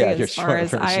story? Yeah, as far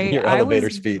as your I elevator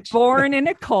was speech. Born in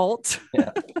a cult.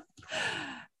 Yeah.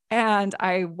 And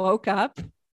I woke up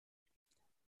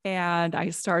and I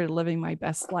started living my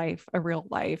best life, a real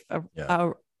life,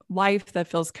 a life that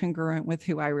feels congruent with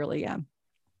who I really am.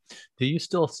 Do you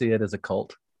still see it as a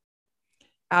cult?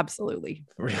 Absolutely.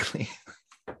 Really?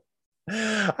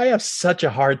 I have such a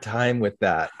hard time with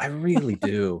that. I really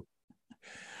do.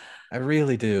 I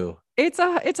really do. It's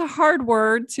a hard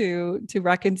word to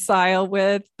reconcile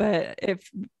with, but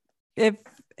if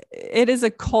it is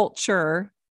a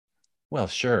culture, well,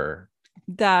 sure,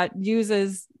 that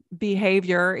uses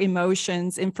behavior,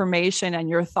 emotions, information, and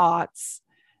your thoughts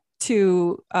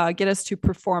to get us to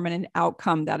perform an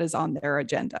outcome that is on their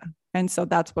agenda. And so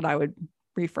that's what I would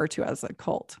refer to as a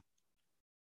cult.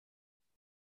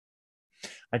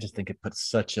 I just think it puts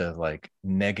such a like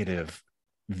negative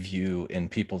view in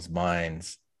people's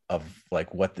minds of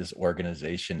like what this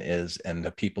organization is and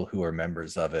the people who are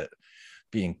members of it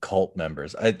being cult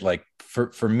members. I like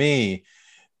for me,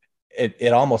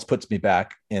 it almost puts me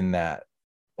back in that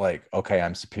like, okay,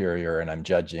 I'm superior and I'm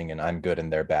judging and I'm good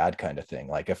and they're bad kind of thing.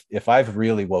 Like if I've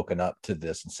really woken up to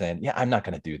this and saying, yeah, I'm not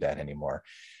going to do that anymore.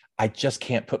 I just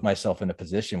can't put myself in a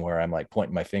position where I'm like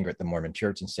pointing my finger at the Mormon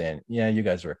church and saying, yeah, you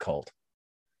guys are a cult.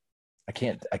 I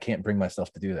can't bring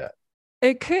myself to do that.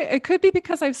 It could be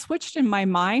because I've switched in my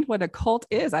mind what a cult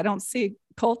is. I don't see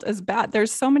cult as bad.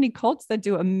 There's so many cults that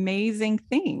do amazing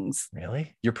things.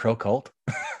 Really? You're pro cult?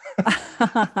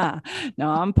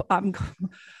 No,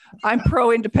 I'm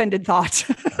pro independent thought.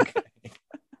 Okay.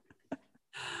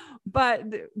 But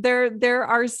there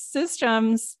are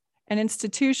systems and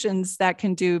institutions that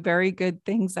can do very good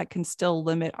things that can still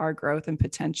limit our growth and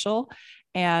potential.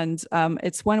 And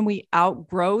it's when we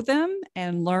outgrow them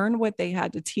and learn what they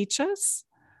had to teach us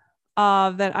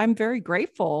that I'm very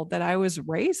grateful that I was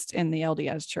raised in the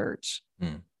LDS church.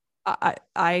 Mm.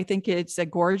 I think it's a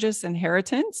gorgeous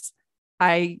inheritance.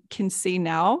 I can see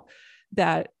now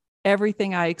that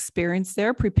everything I experienced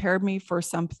there prepared me for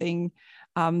something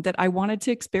that I wanted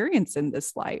to experience in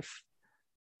this life.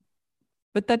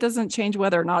 But that doesn't change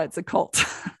whether or not it's a cult.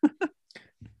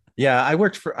 Yeah, I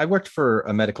worked for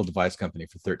a medical device company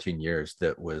for 13 years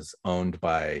that was owned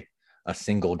by a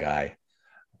single guy.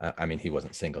 I mean, he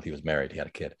wasn't single, he was married, he had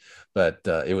a kid, but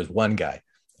it was one guy.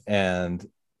 And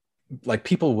like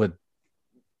people would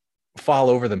fall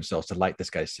over themselves to light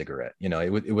this guy's cigarette. You know,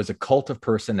 it was a cult of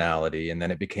personality. And then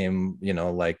it became, you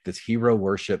know, like this hero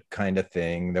worship kind of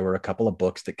thing. There were a couple of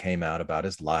books that came out about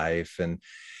his life. And,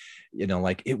 you know,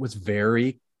 like it was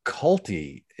very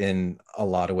culty in a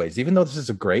lot of ways, even though this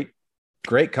is a great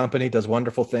company, does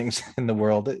wonderful things in the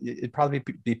world. It'd probably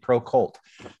be pro cult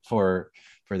for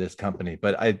this company.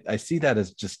 But I see that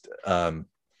as just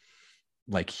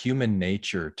like human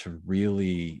nature to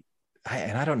really,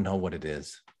 and I don't know what it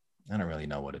is. I don't really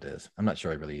know what it is. I'm not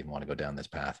sure I really even want to go down this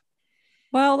path.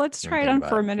 Well, let's try it on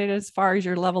for a minute as far as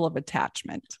your level of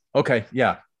attachment. Okay.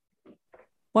 Yeah.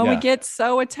 When we get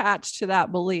so attached to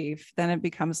that belief, then it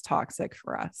becomes toxic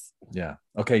for us. Yeah.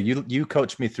 Okay. You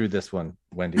coach me through this one,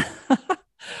 Wendy.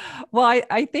 Well,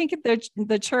 I think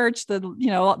the church, the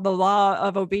law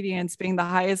of obedience being the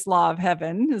highest law of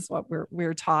heaven is what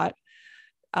we're taught.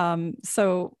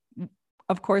 So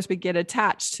of course we get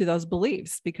attached to those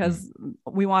beliefs because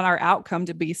we want our outcome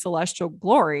to be celestial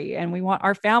glory and we want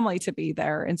our family to be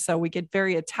there. And so we get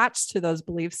very attached to those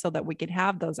beliefs so that we can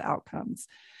have those outcomes.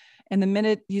 And the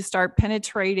minute you start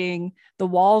penetrating the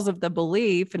walls of the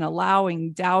belief and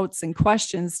allowing doubts and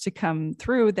questions to come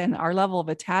through, then our level of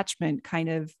attachment kind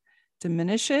of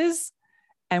diminishes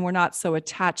and we're not so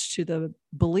attached to the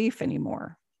belief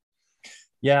anymore.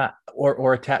 Yeah,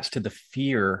 or attached to the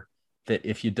fear that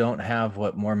if you don't have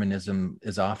what Mormonism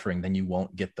is offering, then you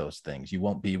won't get those things. You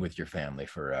won't be with your family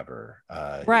forever.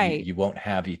 Right. You won't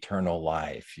have eternal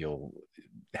life. You'll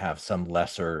have some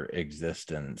lesser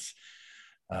existence.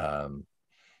 And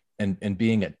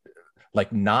being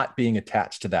like not being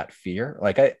attached to that fear.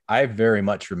 Like I very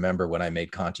much remember when I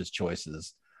made conscious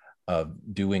choices of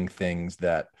doing things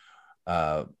that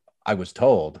I was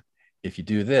told, if you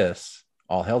do this,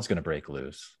 all hell's going to break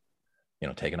loose. You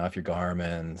know, taking off your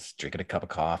garments, drinking a cup of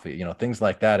coffee, you know, things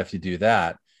like that. If you do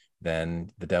that,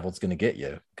 then the devil's going to get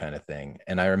you, kind of thing.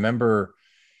 And I remember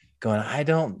going, I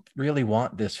don't really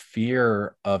want this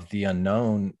fear of the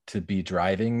unknown to be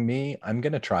driving me. I'm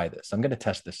going to try this. I'm going to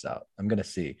test this out. I'm going to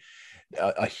see.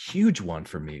 A huge one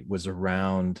for me was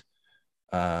around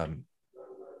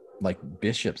like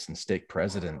bishops and stake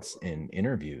presidents in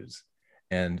interviews,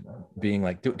 and being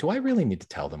like, do I really need to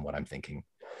tell them what I'm thinking?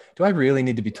 Do I really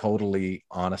need to be totally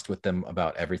honest with them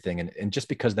about everything? And just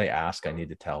because they ask, I need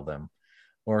to tell them?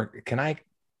 Or can I?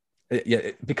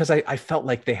 Yeah, because I felt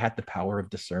like they had the power of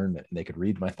discernment and they could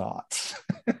read my thoughts.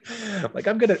 Like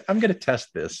I'm gonna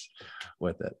test this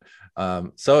with it.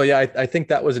 So yeah, I think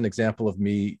that was an example of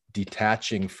me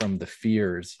detaching from the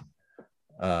fears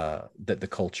that the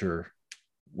culture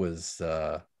was,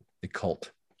 the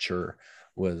culture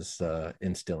was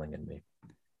instilling in me.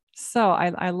 So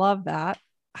I love that.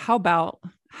 How about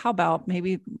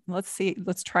maybe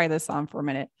let's try this on for a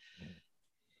minute.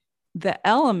 The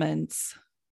elements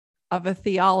of a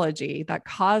theology that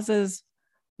causes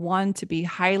one to be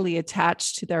highly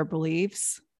attached to their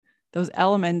beliefs, those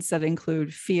elements that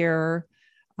include fear,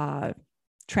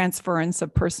 transference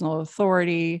of personal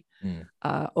authority,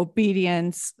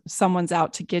 obedience, someone's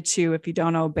out to get you if you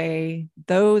don't obey,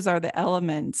 those are the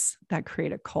elements that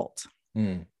create a cult.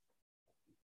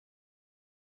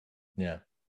 Yeah.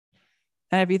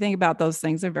 And if you think about those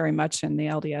things, they're very much in the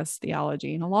LDS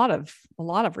theology and a lot of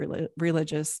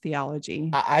religious theology.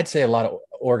 I'd say a lot of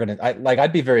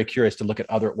I'd be very curious to look at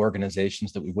other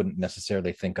organizations that we wouldn't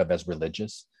necessarily think of as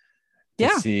religious, to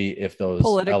see if those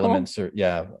elements are,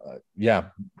 Hey,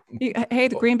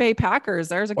 the Green Bay Packers,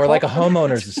 there's a or like a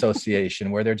homeowners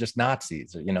association where they're just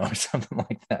Nazis, or, you know, or something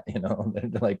like that, you know,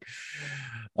 they're like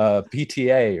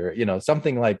PTA, or, you know,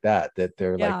 something like that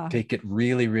they're like, take it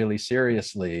really, really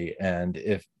seriously. And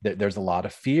if there's a lot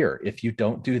of fear, if you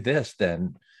don't do this,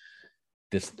 then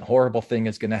this horrible thing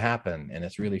is going to happen. And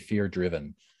it's really fear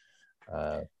driven.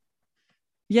 And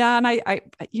I,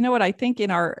 you know what, I think in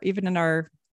our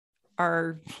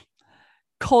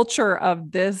culture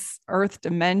of this earth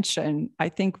dimension, I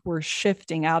think we're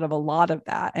shifting out of a lot of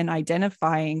that and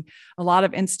identifying a lot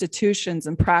of institutions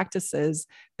and practices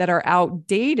that are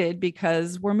outdated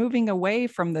because we're moving away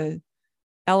from the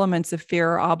elements of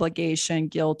fear, obligation,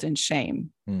 guilt, and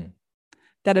shame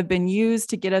that have been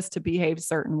used to get us to behave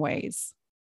certain ways.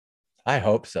 I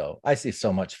hope so. I see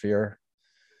so much fear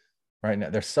right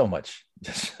now. There's so much,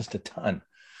 just a ton.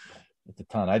 It's a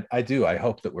ton. I do. I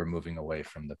hope that we're moving away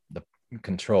from the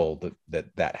control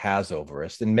that has over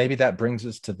us. And maybe that brings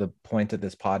us to the point of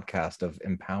this podcast of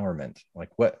empowerment. Like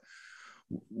what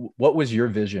was your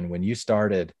vision when you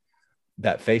started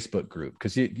that Facebook group?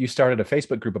 Because you started a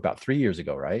Facebook group about 3 years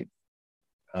ago, right?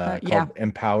 Called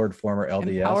Empowered Former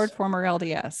LDS. Empowered Former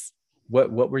LDS.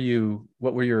 What were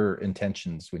your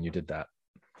intentions when you did that?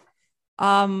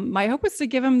 My hope was to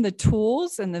give them the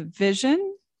tools and the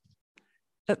vision.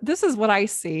 This is what I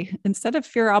see. Instead of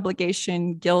fear,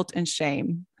 obligation, guilt, and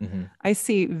shame, I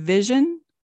see vision,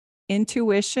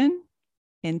 intuition,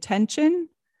 intention,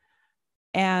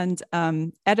 and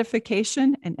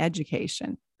edification and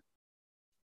education.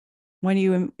 When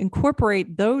you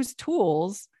incorporate those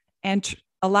tools and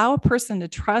allow a person to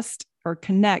trust or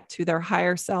connect to their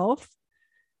higher self,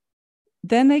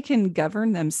 then they can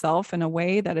govern themselves in a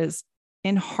way that is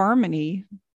in harmony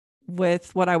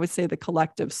with what I would say the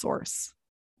collective source.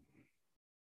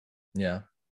 Yeah.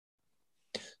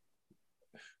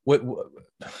 What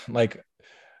like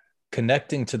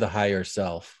connecting to the higher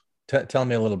self? Tell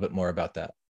me a little bit more about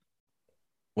that.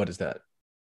 What is that?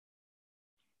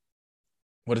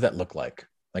 What does that look like?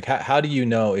 Like how do you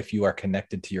know if you are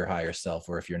connected to your higher self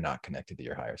or if you're not connected to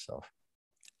your higher self?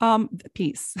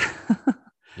 Peace.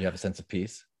 You have a sense of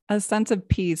peace? A sense of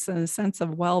peace and a sense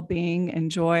of well-being and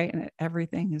joy, and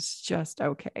everything is just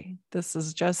okay. This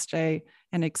is just an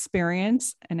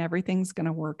experience, and everything's going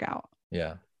to work out.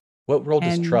 Yeah. What role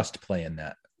does trust play in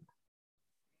that?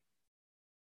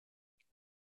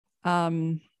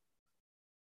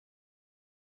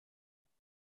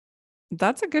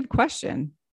 That's a good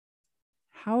question.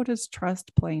 How does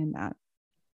trust play in that?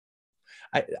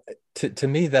 To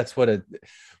me, that's what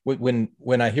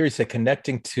when I hear you say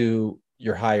connecting to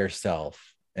your higher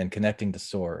self and connecting to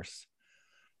source,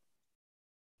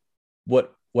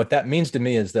 what that means to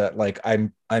me is that like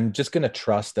I'm just going to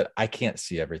trust that I can't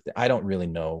see everything. I don't really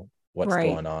know what's Right.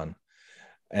 going on,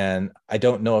 and I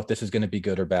don't know if this is going to be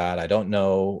good or bad. I don't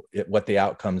know what the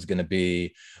outcome is going to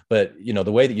be. But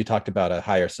the way that you talked about a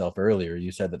higher self earlier,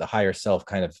 you said that the higher self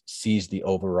kind of sees the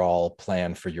overall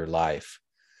plan for your life,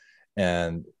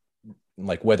 and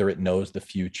like whether it knows the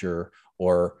future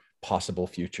or possible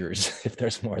futures, if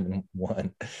there's more than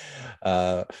one,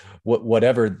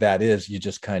 whatever that is, you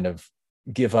just kind of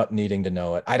give up needing to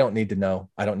know it. I don't need to know.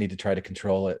 I don't need to try to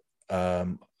control it.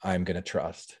 I'm going to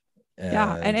trust.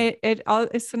 And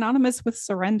it's synonymous with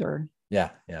surrender.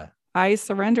 Yeah. I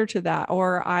surrender to that,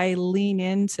 or I lean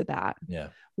into that. Yeah.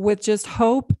 With just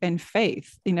hope and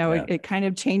faith. It kind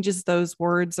of changes those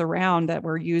words around that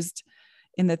were used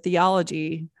in the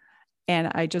theology.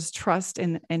 And I just trust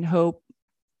and hope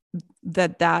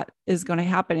that is going to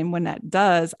happen. And when that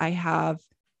does, I have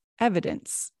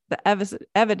evidence. The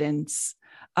evidence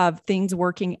of things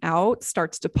working out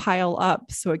starts to pile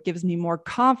up. So it gives me more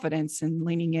confidence in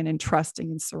leaning in and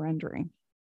trusting and surrendering.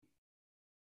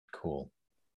 Cool.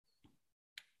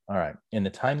 All right. In the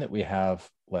time that we have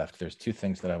left, there's two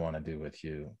things that I want to do with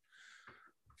you.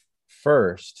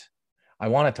 First, I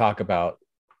want to talk about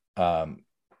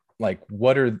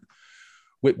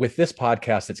with this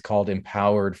podcast, it's called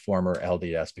Empowered Former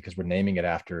LDS because we're naming it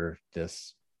after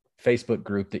this Facebook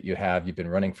group that you've been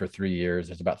running for 3 years.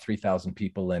 There's about 3,000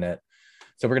 people in it.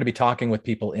 So we're going to be talking with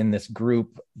people in this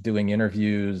group, doing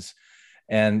interviews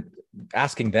and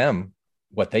asking them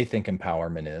what they think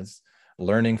empowerment is,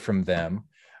 learning from them.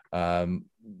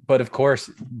 But of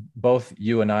course, both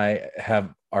you and I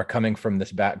are coming from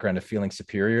this background of feeling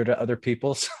superior to other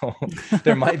people. So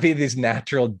there might be this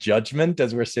natural judgment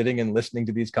as we're sitting and listening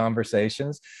to these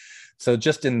conversations. So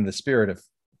just in the spirit of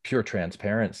pure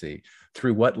transparency,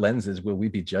 through what lenses will we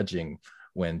be judging,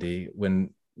 Wendy,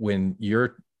 when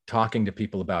you're talking to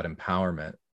people about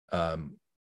empowerment?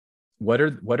 What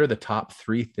are the top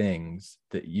three things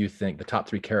that you think, the top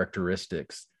three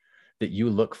characteristics that you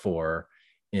look for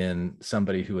in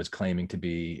somebody who is claiming to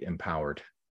be empowered?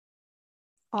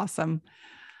 Awesome.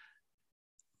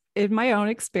 In my own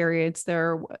experience,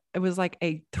 it was like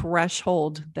a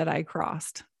threshold that I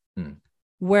crossed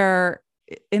where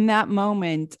in that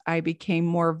moment, I became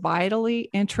more vitally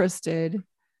interested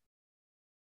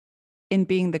in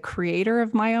being the creator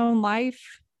of my own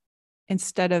life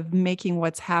instead of making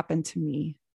what's happened to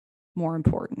me more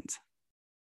important.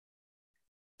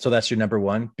 So that's your number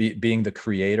one, being the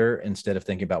creator instead of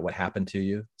thinking about what happened to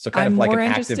you. So kind I'm of like more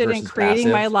an active interested versus in creating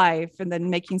passive. my life and then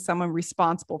making someone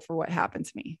responsible for what happened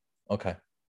to me. Okay.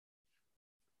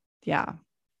 Yeah.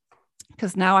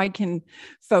 Because now I can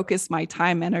focus my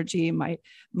time, energy, my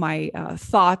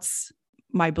thoughts,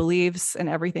 my beliefs and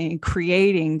everything in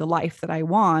creating the life that I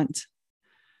want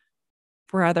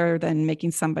rather than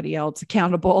making somebody else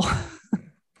accountable.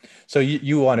 So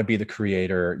you want to be the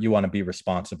creator, you want to be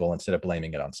responsible instead of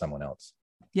blaming it on someone else.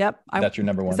 Yep. That's your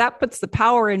number one. That puts the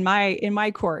power in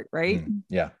my court, right?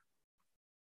 Yeah.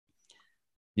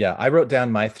 I wrote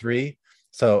down my three.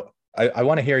 So I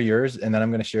want to hear yours and then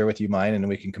I'm going to share with you mine and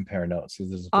we can compare notes. This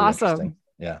is awesome.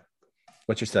 Yeah.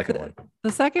 What's your second one?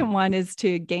 The second one is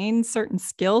to gain certain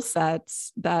skill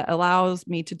sets that allows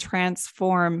me to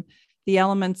transform the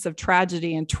elements of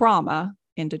tragedy and trauma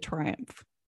into triumph.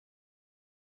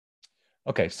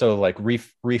 Okay. So like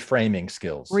reframing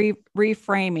skills.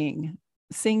 Reframing,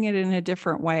 seeing it in a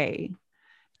different way,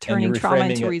 turning trauma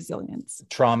into resilience.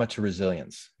 Trauma to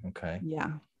resilience. Okay.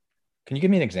 Yeah. Can you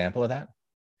give me an example of that?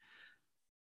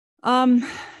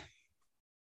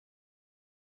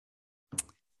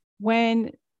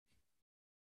 When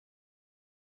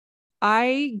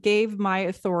I gave my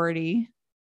authority,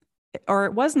 or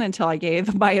it wasn't until I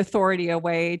gave my authority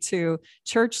away to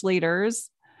church leaders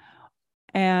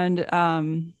and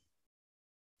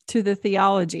to the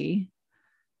theology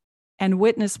and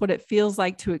witnessed what it feels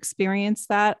like to experience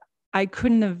that, I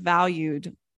couldn't have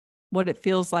valued what it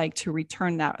feels like to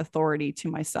return that authority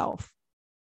to myself.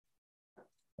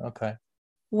 Okay.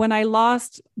 When I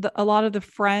lost a lot of the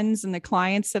friends and the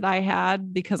clients that I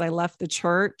had because I left the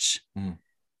church,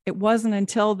 it wasn't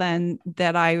until then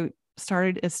that I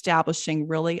started establishing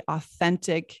really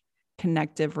authentic,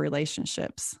 connective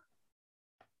relationships.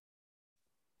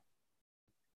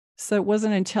 So it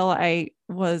wasn't until I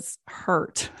was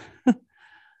hurt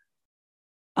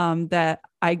that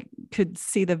I could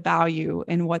see the value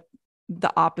in what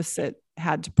the opposite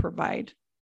had to provide.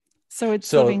 So it's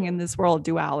So- living in this world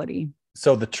duality.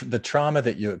 So the trauma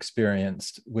that you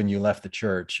experienced when you left the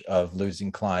church of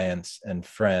losing clients and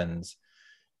friends,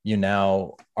 you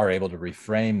now are able to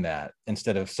reframe that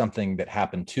instead of something that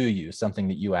happened to you, something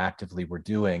that you actively were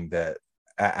doing that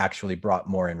actually brought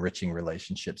more enriching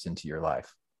relationships into your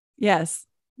life. Yes.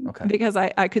 Okay. Because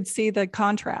I could see the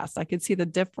contrast. I could see the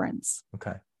difference.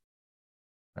 Okay.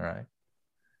 All right.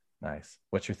 Nice.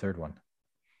 What's your third one?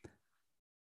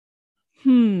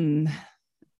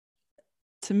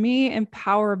 To me,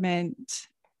 empowerment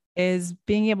is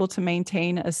being able to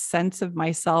maintain a sense of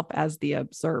myself as the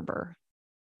observer,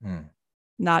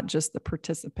 not just the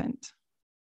participant.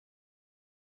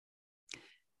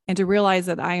 And to realize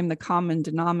that I am the common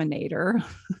denominator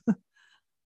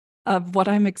of what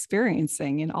I'm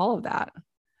experiencing in all of that.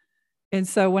 And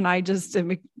so when I just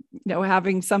am,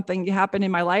 having something happen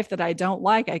in my life that I don't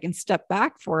like, I can step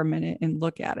back for a minute and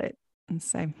look at it and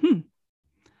say,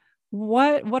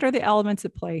 what are the elements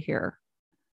at play here?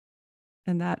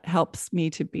 And that helps me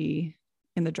to be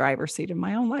in the driver's seat of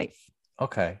my own life.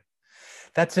 Okay.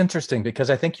 That's interesting because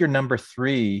I think your number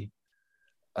 3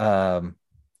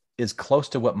 is close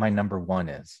to what my number 1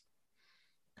 is.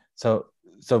 So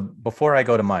before I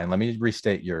go to mine, let me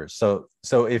restate yours. So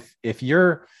if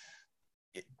you're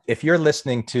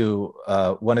listening to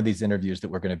one of these interviews that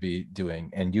we're going to be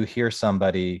doing, and you hear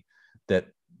somebody that,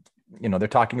 they're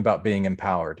talking about being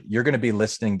empowered, you're going to be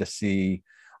listening to see,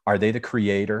 are they the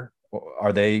creator? Or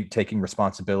are they taking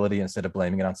responsibility instead of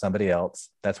blaming it on somebody else?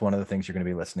 That's one of the things you're going to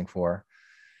be listening for.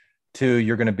 2,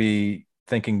 you're going to be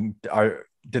thinking,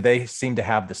 do they seem to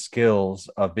have the skills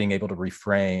of being able to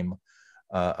reframe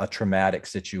a traumatic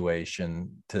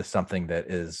situation to something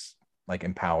that is like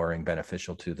empowering,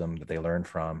 beneficial to them, that they learn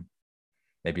from,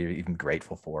 maybe even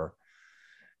grateful for?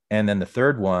 And then the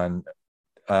third one,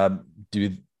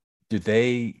 do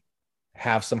they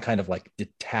have some kind of like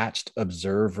detached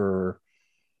observer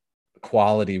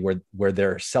quality where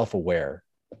they're self-aware?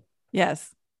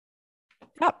 Yes.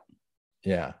 Yep.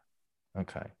 Yeah.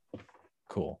 Okay.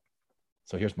 Cool.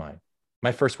 So here's mine.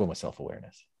 My first one was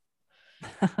self-awareness.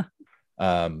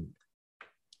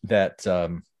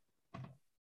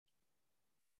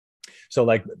 So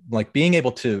like being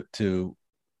able to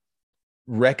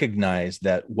recognize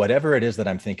that whatever it is that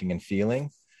I'm thinking and feeling,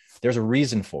 there's a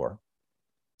reason for.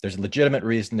 There's a legitimate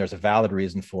reason. There's a valid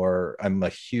reason for. I'm a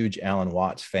huge Alan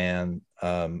Watts fan.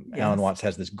 Yes. Alan Watts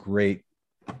has this great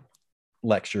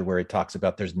lecture where he talks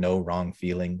about there's no wrong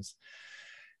feelings.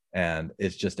 And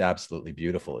it's just absolutely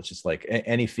beautiful. It's just like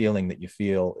any feeling that you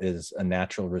feel is a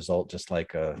natural result, just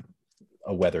like a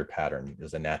weather pattern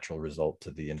is a natural result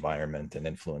to the environment and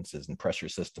influences and pressure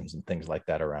systems and things like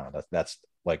that around us. That's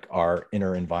like our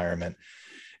inner environment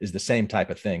is the same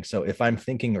type of thing. So if I'm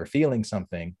thinking or feeling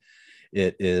something,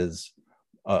 it is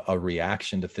a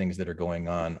reaction to things that are going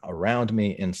on around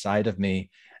me, inside of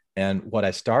me. And what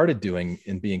I started doing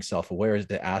in being self-aware is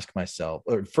to ask myself,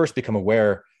 or first become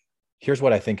aware, here's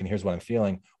what I think and here's what I'm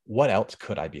feeling. What else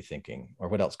could I be thinking, or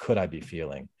what else could I be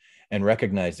feeling? And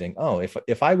recognizing, oh,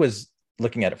 if I was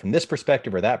looking at it from this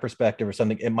perspective or that perspective or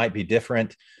something, it might be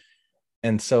different.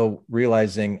 And so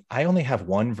realizing I only have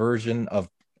one version of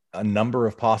a number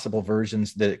of possible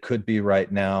versions that it could be right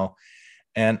now.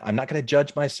 And I'm not going to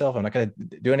judge myself. I'm not going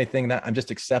to do anything. That I'm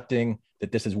just accepting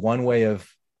that this is one way of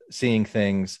seeing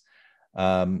things.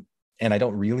 And I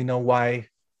don't really know why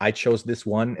I chose this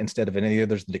one instead of any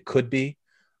others that it could be,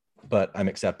 but I'm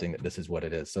accepting that this is what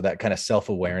it is. So that kind of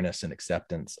self-awareness and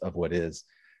acceptance of what is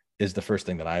the first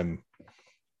thing that I'm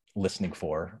listening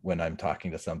for when I'm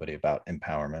talking to somebody about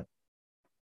empowerment.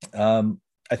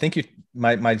 I think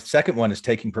my second one is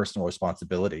taking personal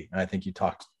responsibility. And I think you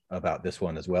talked about this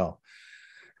one as well,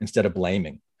 instead of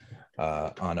blaming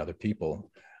on other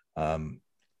people. And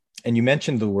you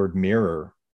mentioned the word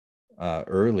mirror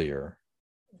earlier,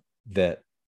 that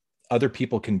other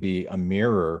people can be a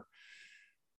mirror.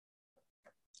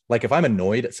 Like if I'm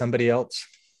annoyed at somebody else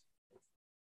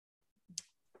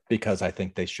because I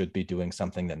think they should be doing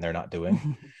something that they're not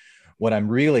doing, what I'm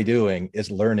really doing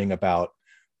is learning about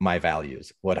my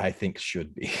values, what I think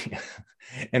should be.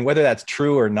 And whether that's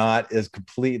true or not is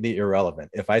completely irrelevant.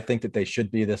 If I think that they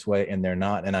should be this way and they're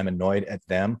not, and I'm annoyed at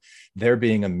them, they're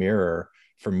being a mirror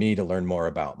for me to learn more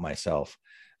about myself.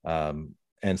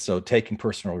 And so taking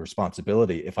personal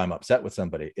responsibility, if I'm upset with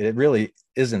somebody, it really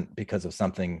isn't because of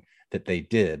something that they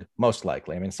did, most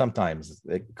likely. I mean, sometimes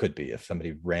it could be if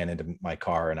somebody ran into my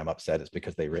car and I'm upset, it's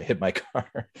because they hit my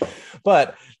car.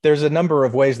 But there's a number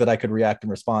of ways that I could react and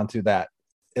respond to that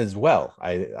as well.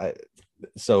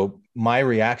 So my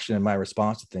reaction and my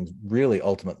response to things really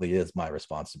ultimately is my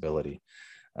responsibility.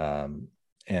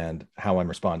 and how I'm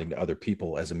responding to other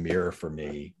people as a mirror for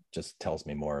me just tells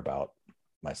me more about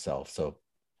myself. So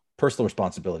personal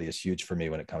responsibility is huge for me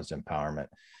when it comes to empowerment.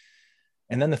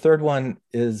 And then the third one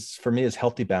is for me is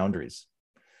healthy boundaries.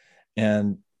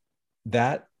 And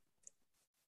that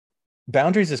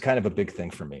boundaries is kind of a big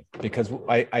thing for me, because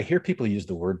I hear people use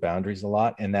the word boundaries a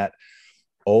lot, and that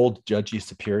old judgy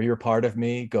superior part of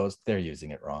me goes, they're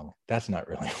using it wrong. That's not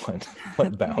really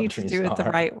what boundaries are. You need to do it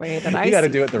the right way that I you got to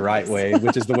see do it the right way,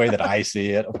 which is the way that I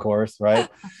see it, of course, right?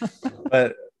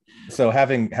 But so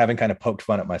having kind of poked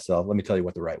fun at myself, let me tell you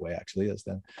what the right way actually is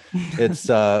then. It's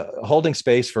holding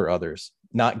space for others,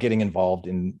 not getting involved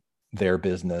in their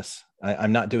business.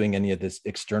 I'm not doing any of this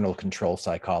external control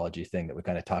psychology thing that we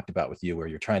kind of talked about with you, where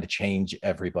you're trying to change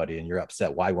everybody and you're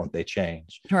upset. Why won't they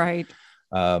change? Right.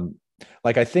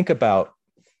 Like I think about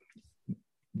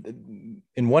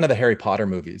in one of the Harry Potter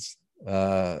movies,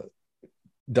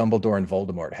 Dumbledore and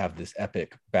Voldemort have this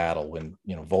epic battle when,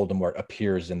 you know, Voldemort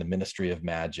appears in the Ministry of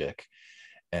Magic,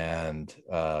 and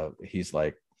he's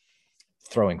like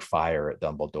throwing fire at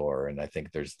Dumbledore. And I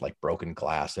think there's like broken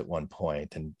glass at one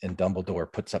point, and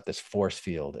Dumbledore puts up this force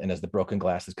field. And as the broken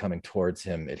glass is coming towards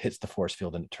him, it hits the force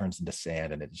field and it turns into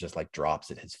sand, and it just like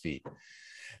drops at his feet.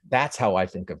 That's how I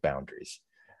think of boundaries.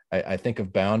 I think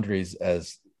of boundaries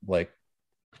as like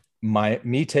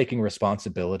me taking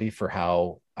responsibility for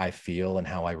how I feel and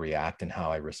how I react and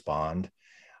how I respond,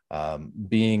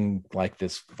 being like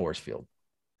this force field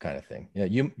kind of thing.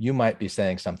 You know, you might be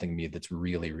saying something to me that's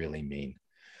really, really mean,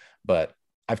 but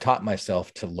I've taught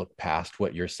myself to look past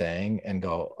what you're saying and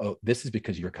go, oh, this is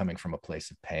because you're coming from a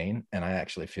place of pain, and I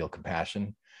actually feel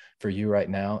compassion for you right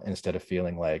now, instead of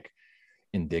feeling like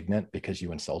indignant because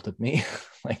you insulted me.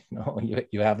 Like, no,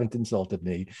 you haven't insulted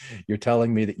me. You're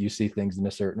telling me that you see things in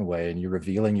a certain way, and you're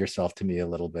revealing yourself to me a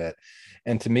little bit.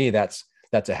 And to me, that's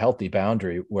a healthy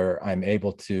boundary, where I'm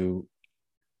able to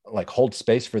like hold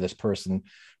space for this person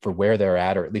for where they're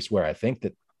at, or at least where I think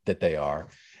that they are,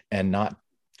 and not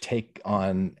take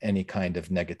on any kind of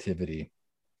negativity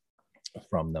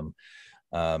from them.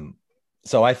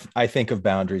 So I think of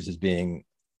boundaries as being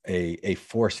a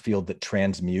force field that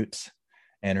transmutes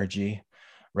energy,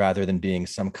 rather than being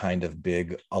some kind of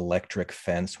big electric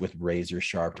fence with razor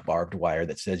sharp barbed wire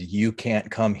that says, you can't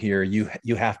come here. You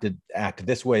have to act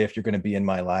this way if you're going to be in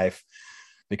my life,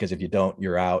 because if you don't,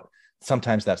 you're out.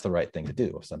 Sometimes that's the right thing to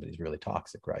do if somebody's really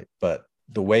toxic, right? But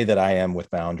the way that I am with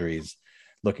boundaries,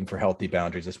 looking for healthy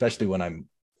boundaries, especially when I'm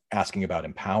asking about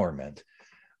empowerment,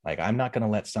 like I'm not going to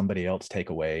let somebody else take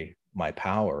away my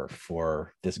power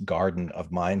for this garden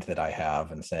of mind that I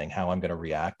have, and saying how I'm going to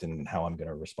react and how I'm going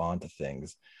to respond to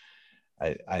things.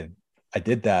 I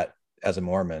did that as a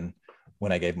Mormon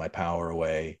when I gave my power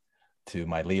away to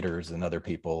my leaders and other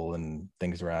people and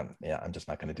things around. Yeah, I'm just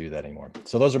not going to do that anymore.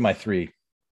 So those are my three,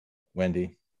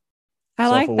 Wendy. I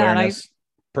like that.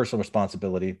 Personal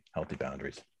responsibility, healthy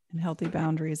boundaries. And healthy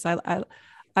boundaries. I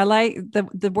like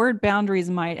the word boundaries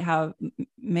might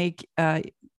make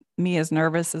me as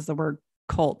nervous as the word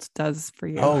cult does for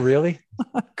you. Oh, really?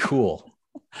 Cool.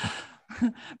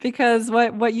 Because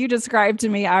what you described to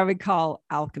me, I would call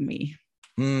alchemy,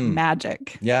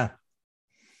 magic. Yeah.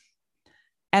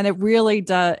 And it really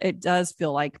does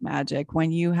feel like magic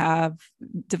when you have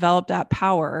developed that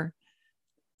power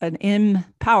and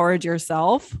empowered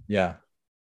yourself. Yeah.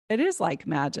 It is like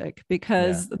magic,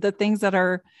 because the things that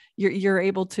are, you're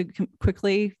able to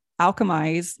quickly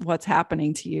alchemize what's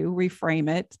happening to you, reframe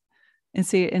it, and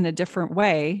see it in a different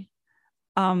way.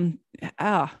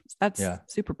 That's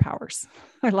superpowers.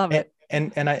 I love it.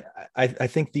 And I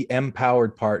think the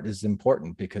empowered part is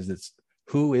important, because it's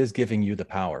who is giving you the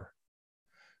power.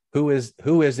 Who is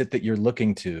it that you're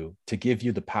looking to give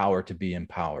you the power to be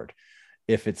empowered?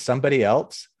 If it's somebody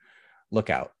else, look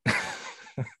out.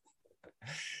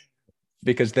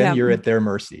 Because then you're at their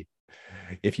mercy.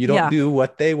 If you don't do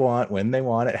what they want, when they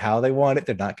want it, how they want it,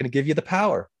 they're not going to give you the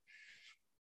power.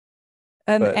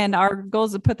 And our goal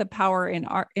is to put the power in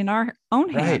our own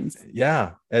hands. Right.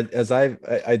 Yeah. As I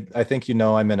think,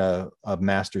 I'm in a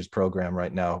master's program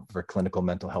right now for clinical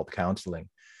mental health counseling,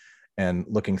 and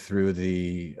looking through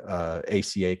the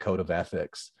ACA code of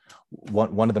ethics.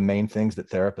 One of the main things that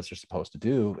therapists are supposed to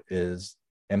do is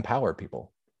empower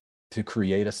people to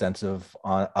create a sense of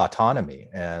autonomy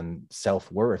and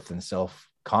self-worth and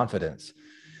self-confidence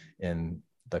in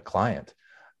the client.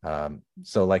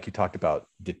 So like you talked about,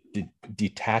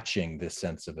 detaching this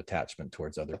sense of attachment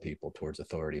towards other people, towards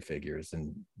authority figures,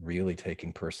 and really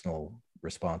taking personal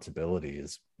responsibility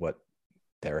is what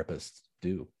therapists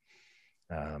do.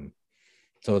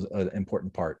 So it's an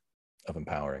important part of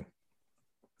empowering.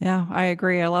 Yeah, I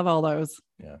agree. I love all those.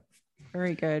 Yeah.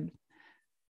 Very good.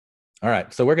 All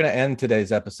right. So we're going to end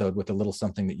today's episode with a little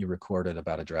something that you recorded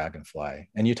about a dragonfly.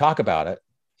 And you talk about it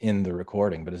in the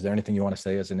recording, but is there anything you want to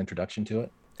say as an introduction to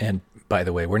it? And by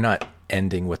the way, we're not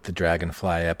ending with the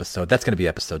dragonfly episode. That's going to be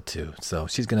episode 2. So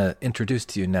she's going to introduce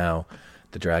to you now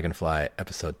the dragonfly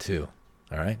episode 2.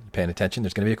 All right. Paying attention.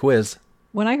 There's going to be a quiz.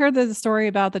 When I heard the story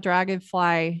about the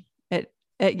dragonfly, it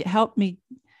helped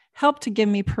to give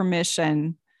me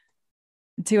permission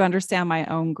to understand my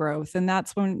own growth. And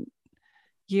that's when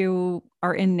you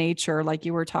are in nature, like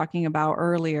you were talking about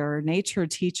earlier. Nature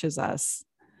teaches us.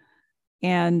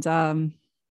 And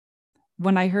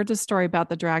when I heard the story about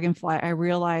the dragonfly, I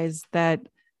realized that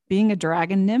being a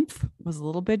dragon nymph was a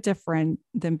little bit different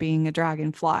than being a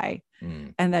dragonfly,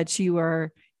 and that you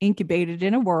are incubated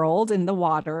in a world in the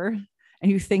water,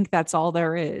 and you think that's all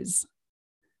there is.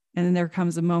 And then there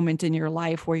comes a moment in your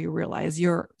life where you realize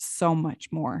you're so much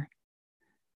more.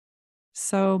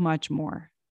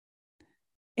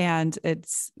 And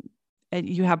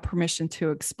you have permission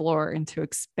to explore and to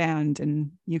expand.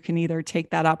 And you can either take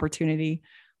that opportunity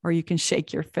or you can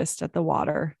shake your fist at the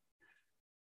water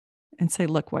and say,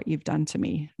 look what you've done to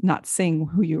me, not seeing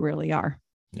who you really are.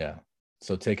 Yeah.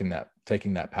 So taking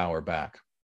that power back.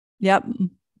 Yep.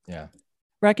 Yeah.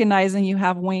 Recognizing you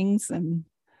have wings and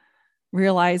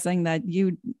realizing that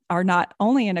you were not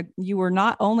only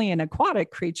an aquatic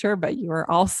creature, but you are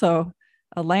also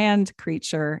a land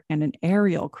creature and an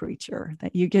aerial creature,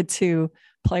 that you get to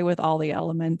play with all the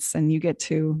elements and you get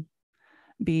to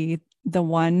be the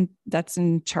one that's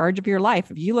in charge of your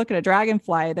life. If you look at a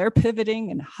dragonfly, they're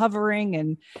pivoting and hovering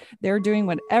and they're doing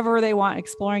whatever they want,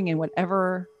 exploring in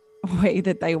whatever way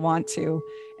that they want to.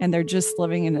 And they're just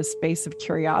living in a space of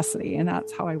curiosity. And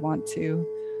that's how I want to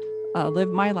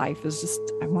live my life,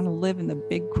 I want to live in the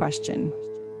big question,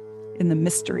 in the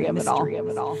mystery of it all.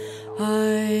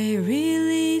 I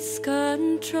release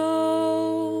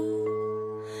control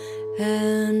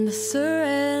and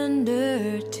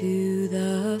surrender to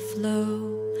the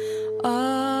flow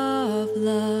of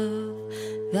love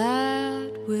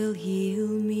that will heal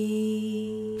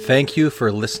me. Thank you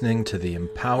for listening to the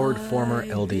Empowered Former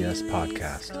LDS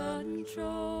podcast.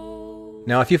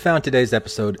 Now, if you found today's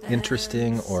episode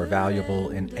interesting or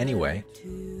valuable in any way,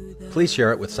 please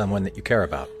share it with someone that you care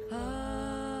about.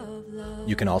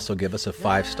 You can also give us a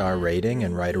 5-star rating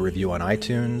and write a review on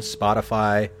iTunes,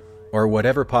 Spotify, or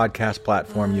whatever podcast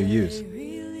platform you use.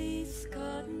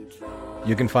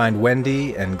 You can find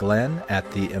Wendy and Glenn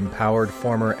at the Empowered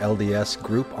Former LDS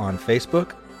group on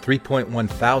Facebook, 3.1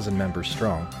 thousand members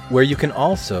strong, where you can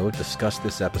also discuss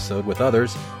this episode with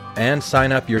others and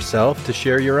sign up yourself to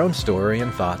share your own story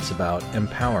and thoughts about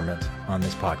empowerment on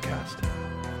this podcast.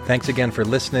 Thanks again for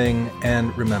listening,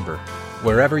 and remember,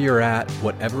 wherever you're at,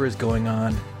 whatever is going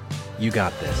on, you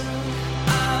got this.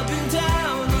 I've been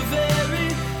down the very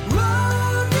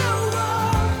road you're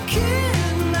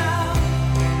walking now.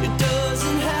 It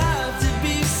doesn't have to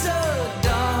be so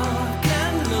dark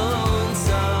and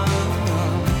lonesome.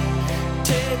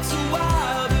 Takes a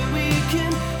while, but we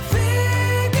can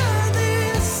figure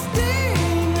this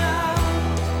thing out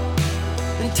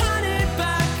and turn it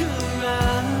back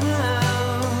around.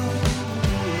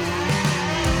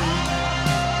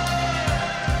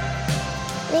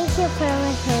 Thank you for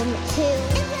listening to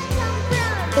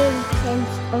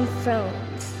Infants on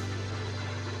Thrones.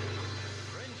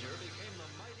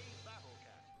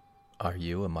 Are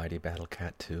you a Mighty Battle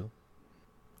Cat too?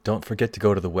 Don't forget to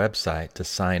go to the website to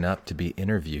sign up to be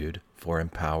interviewed for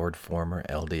Empowered Former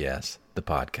LDS, the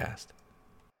podcast.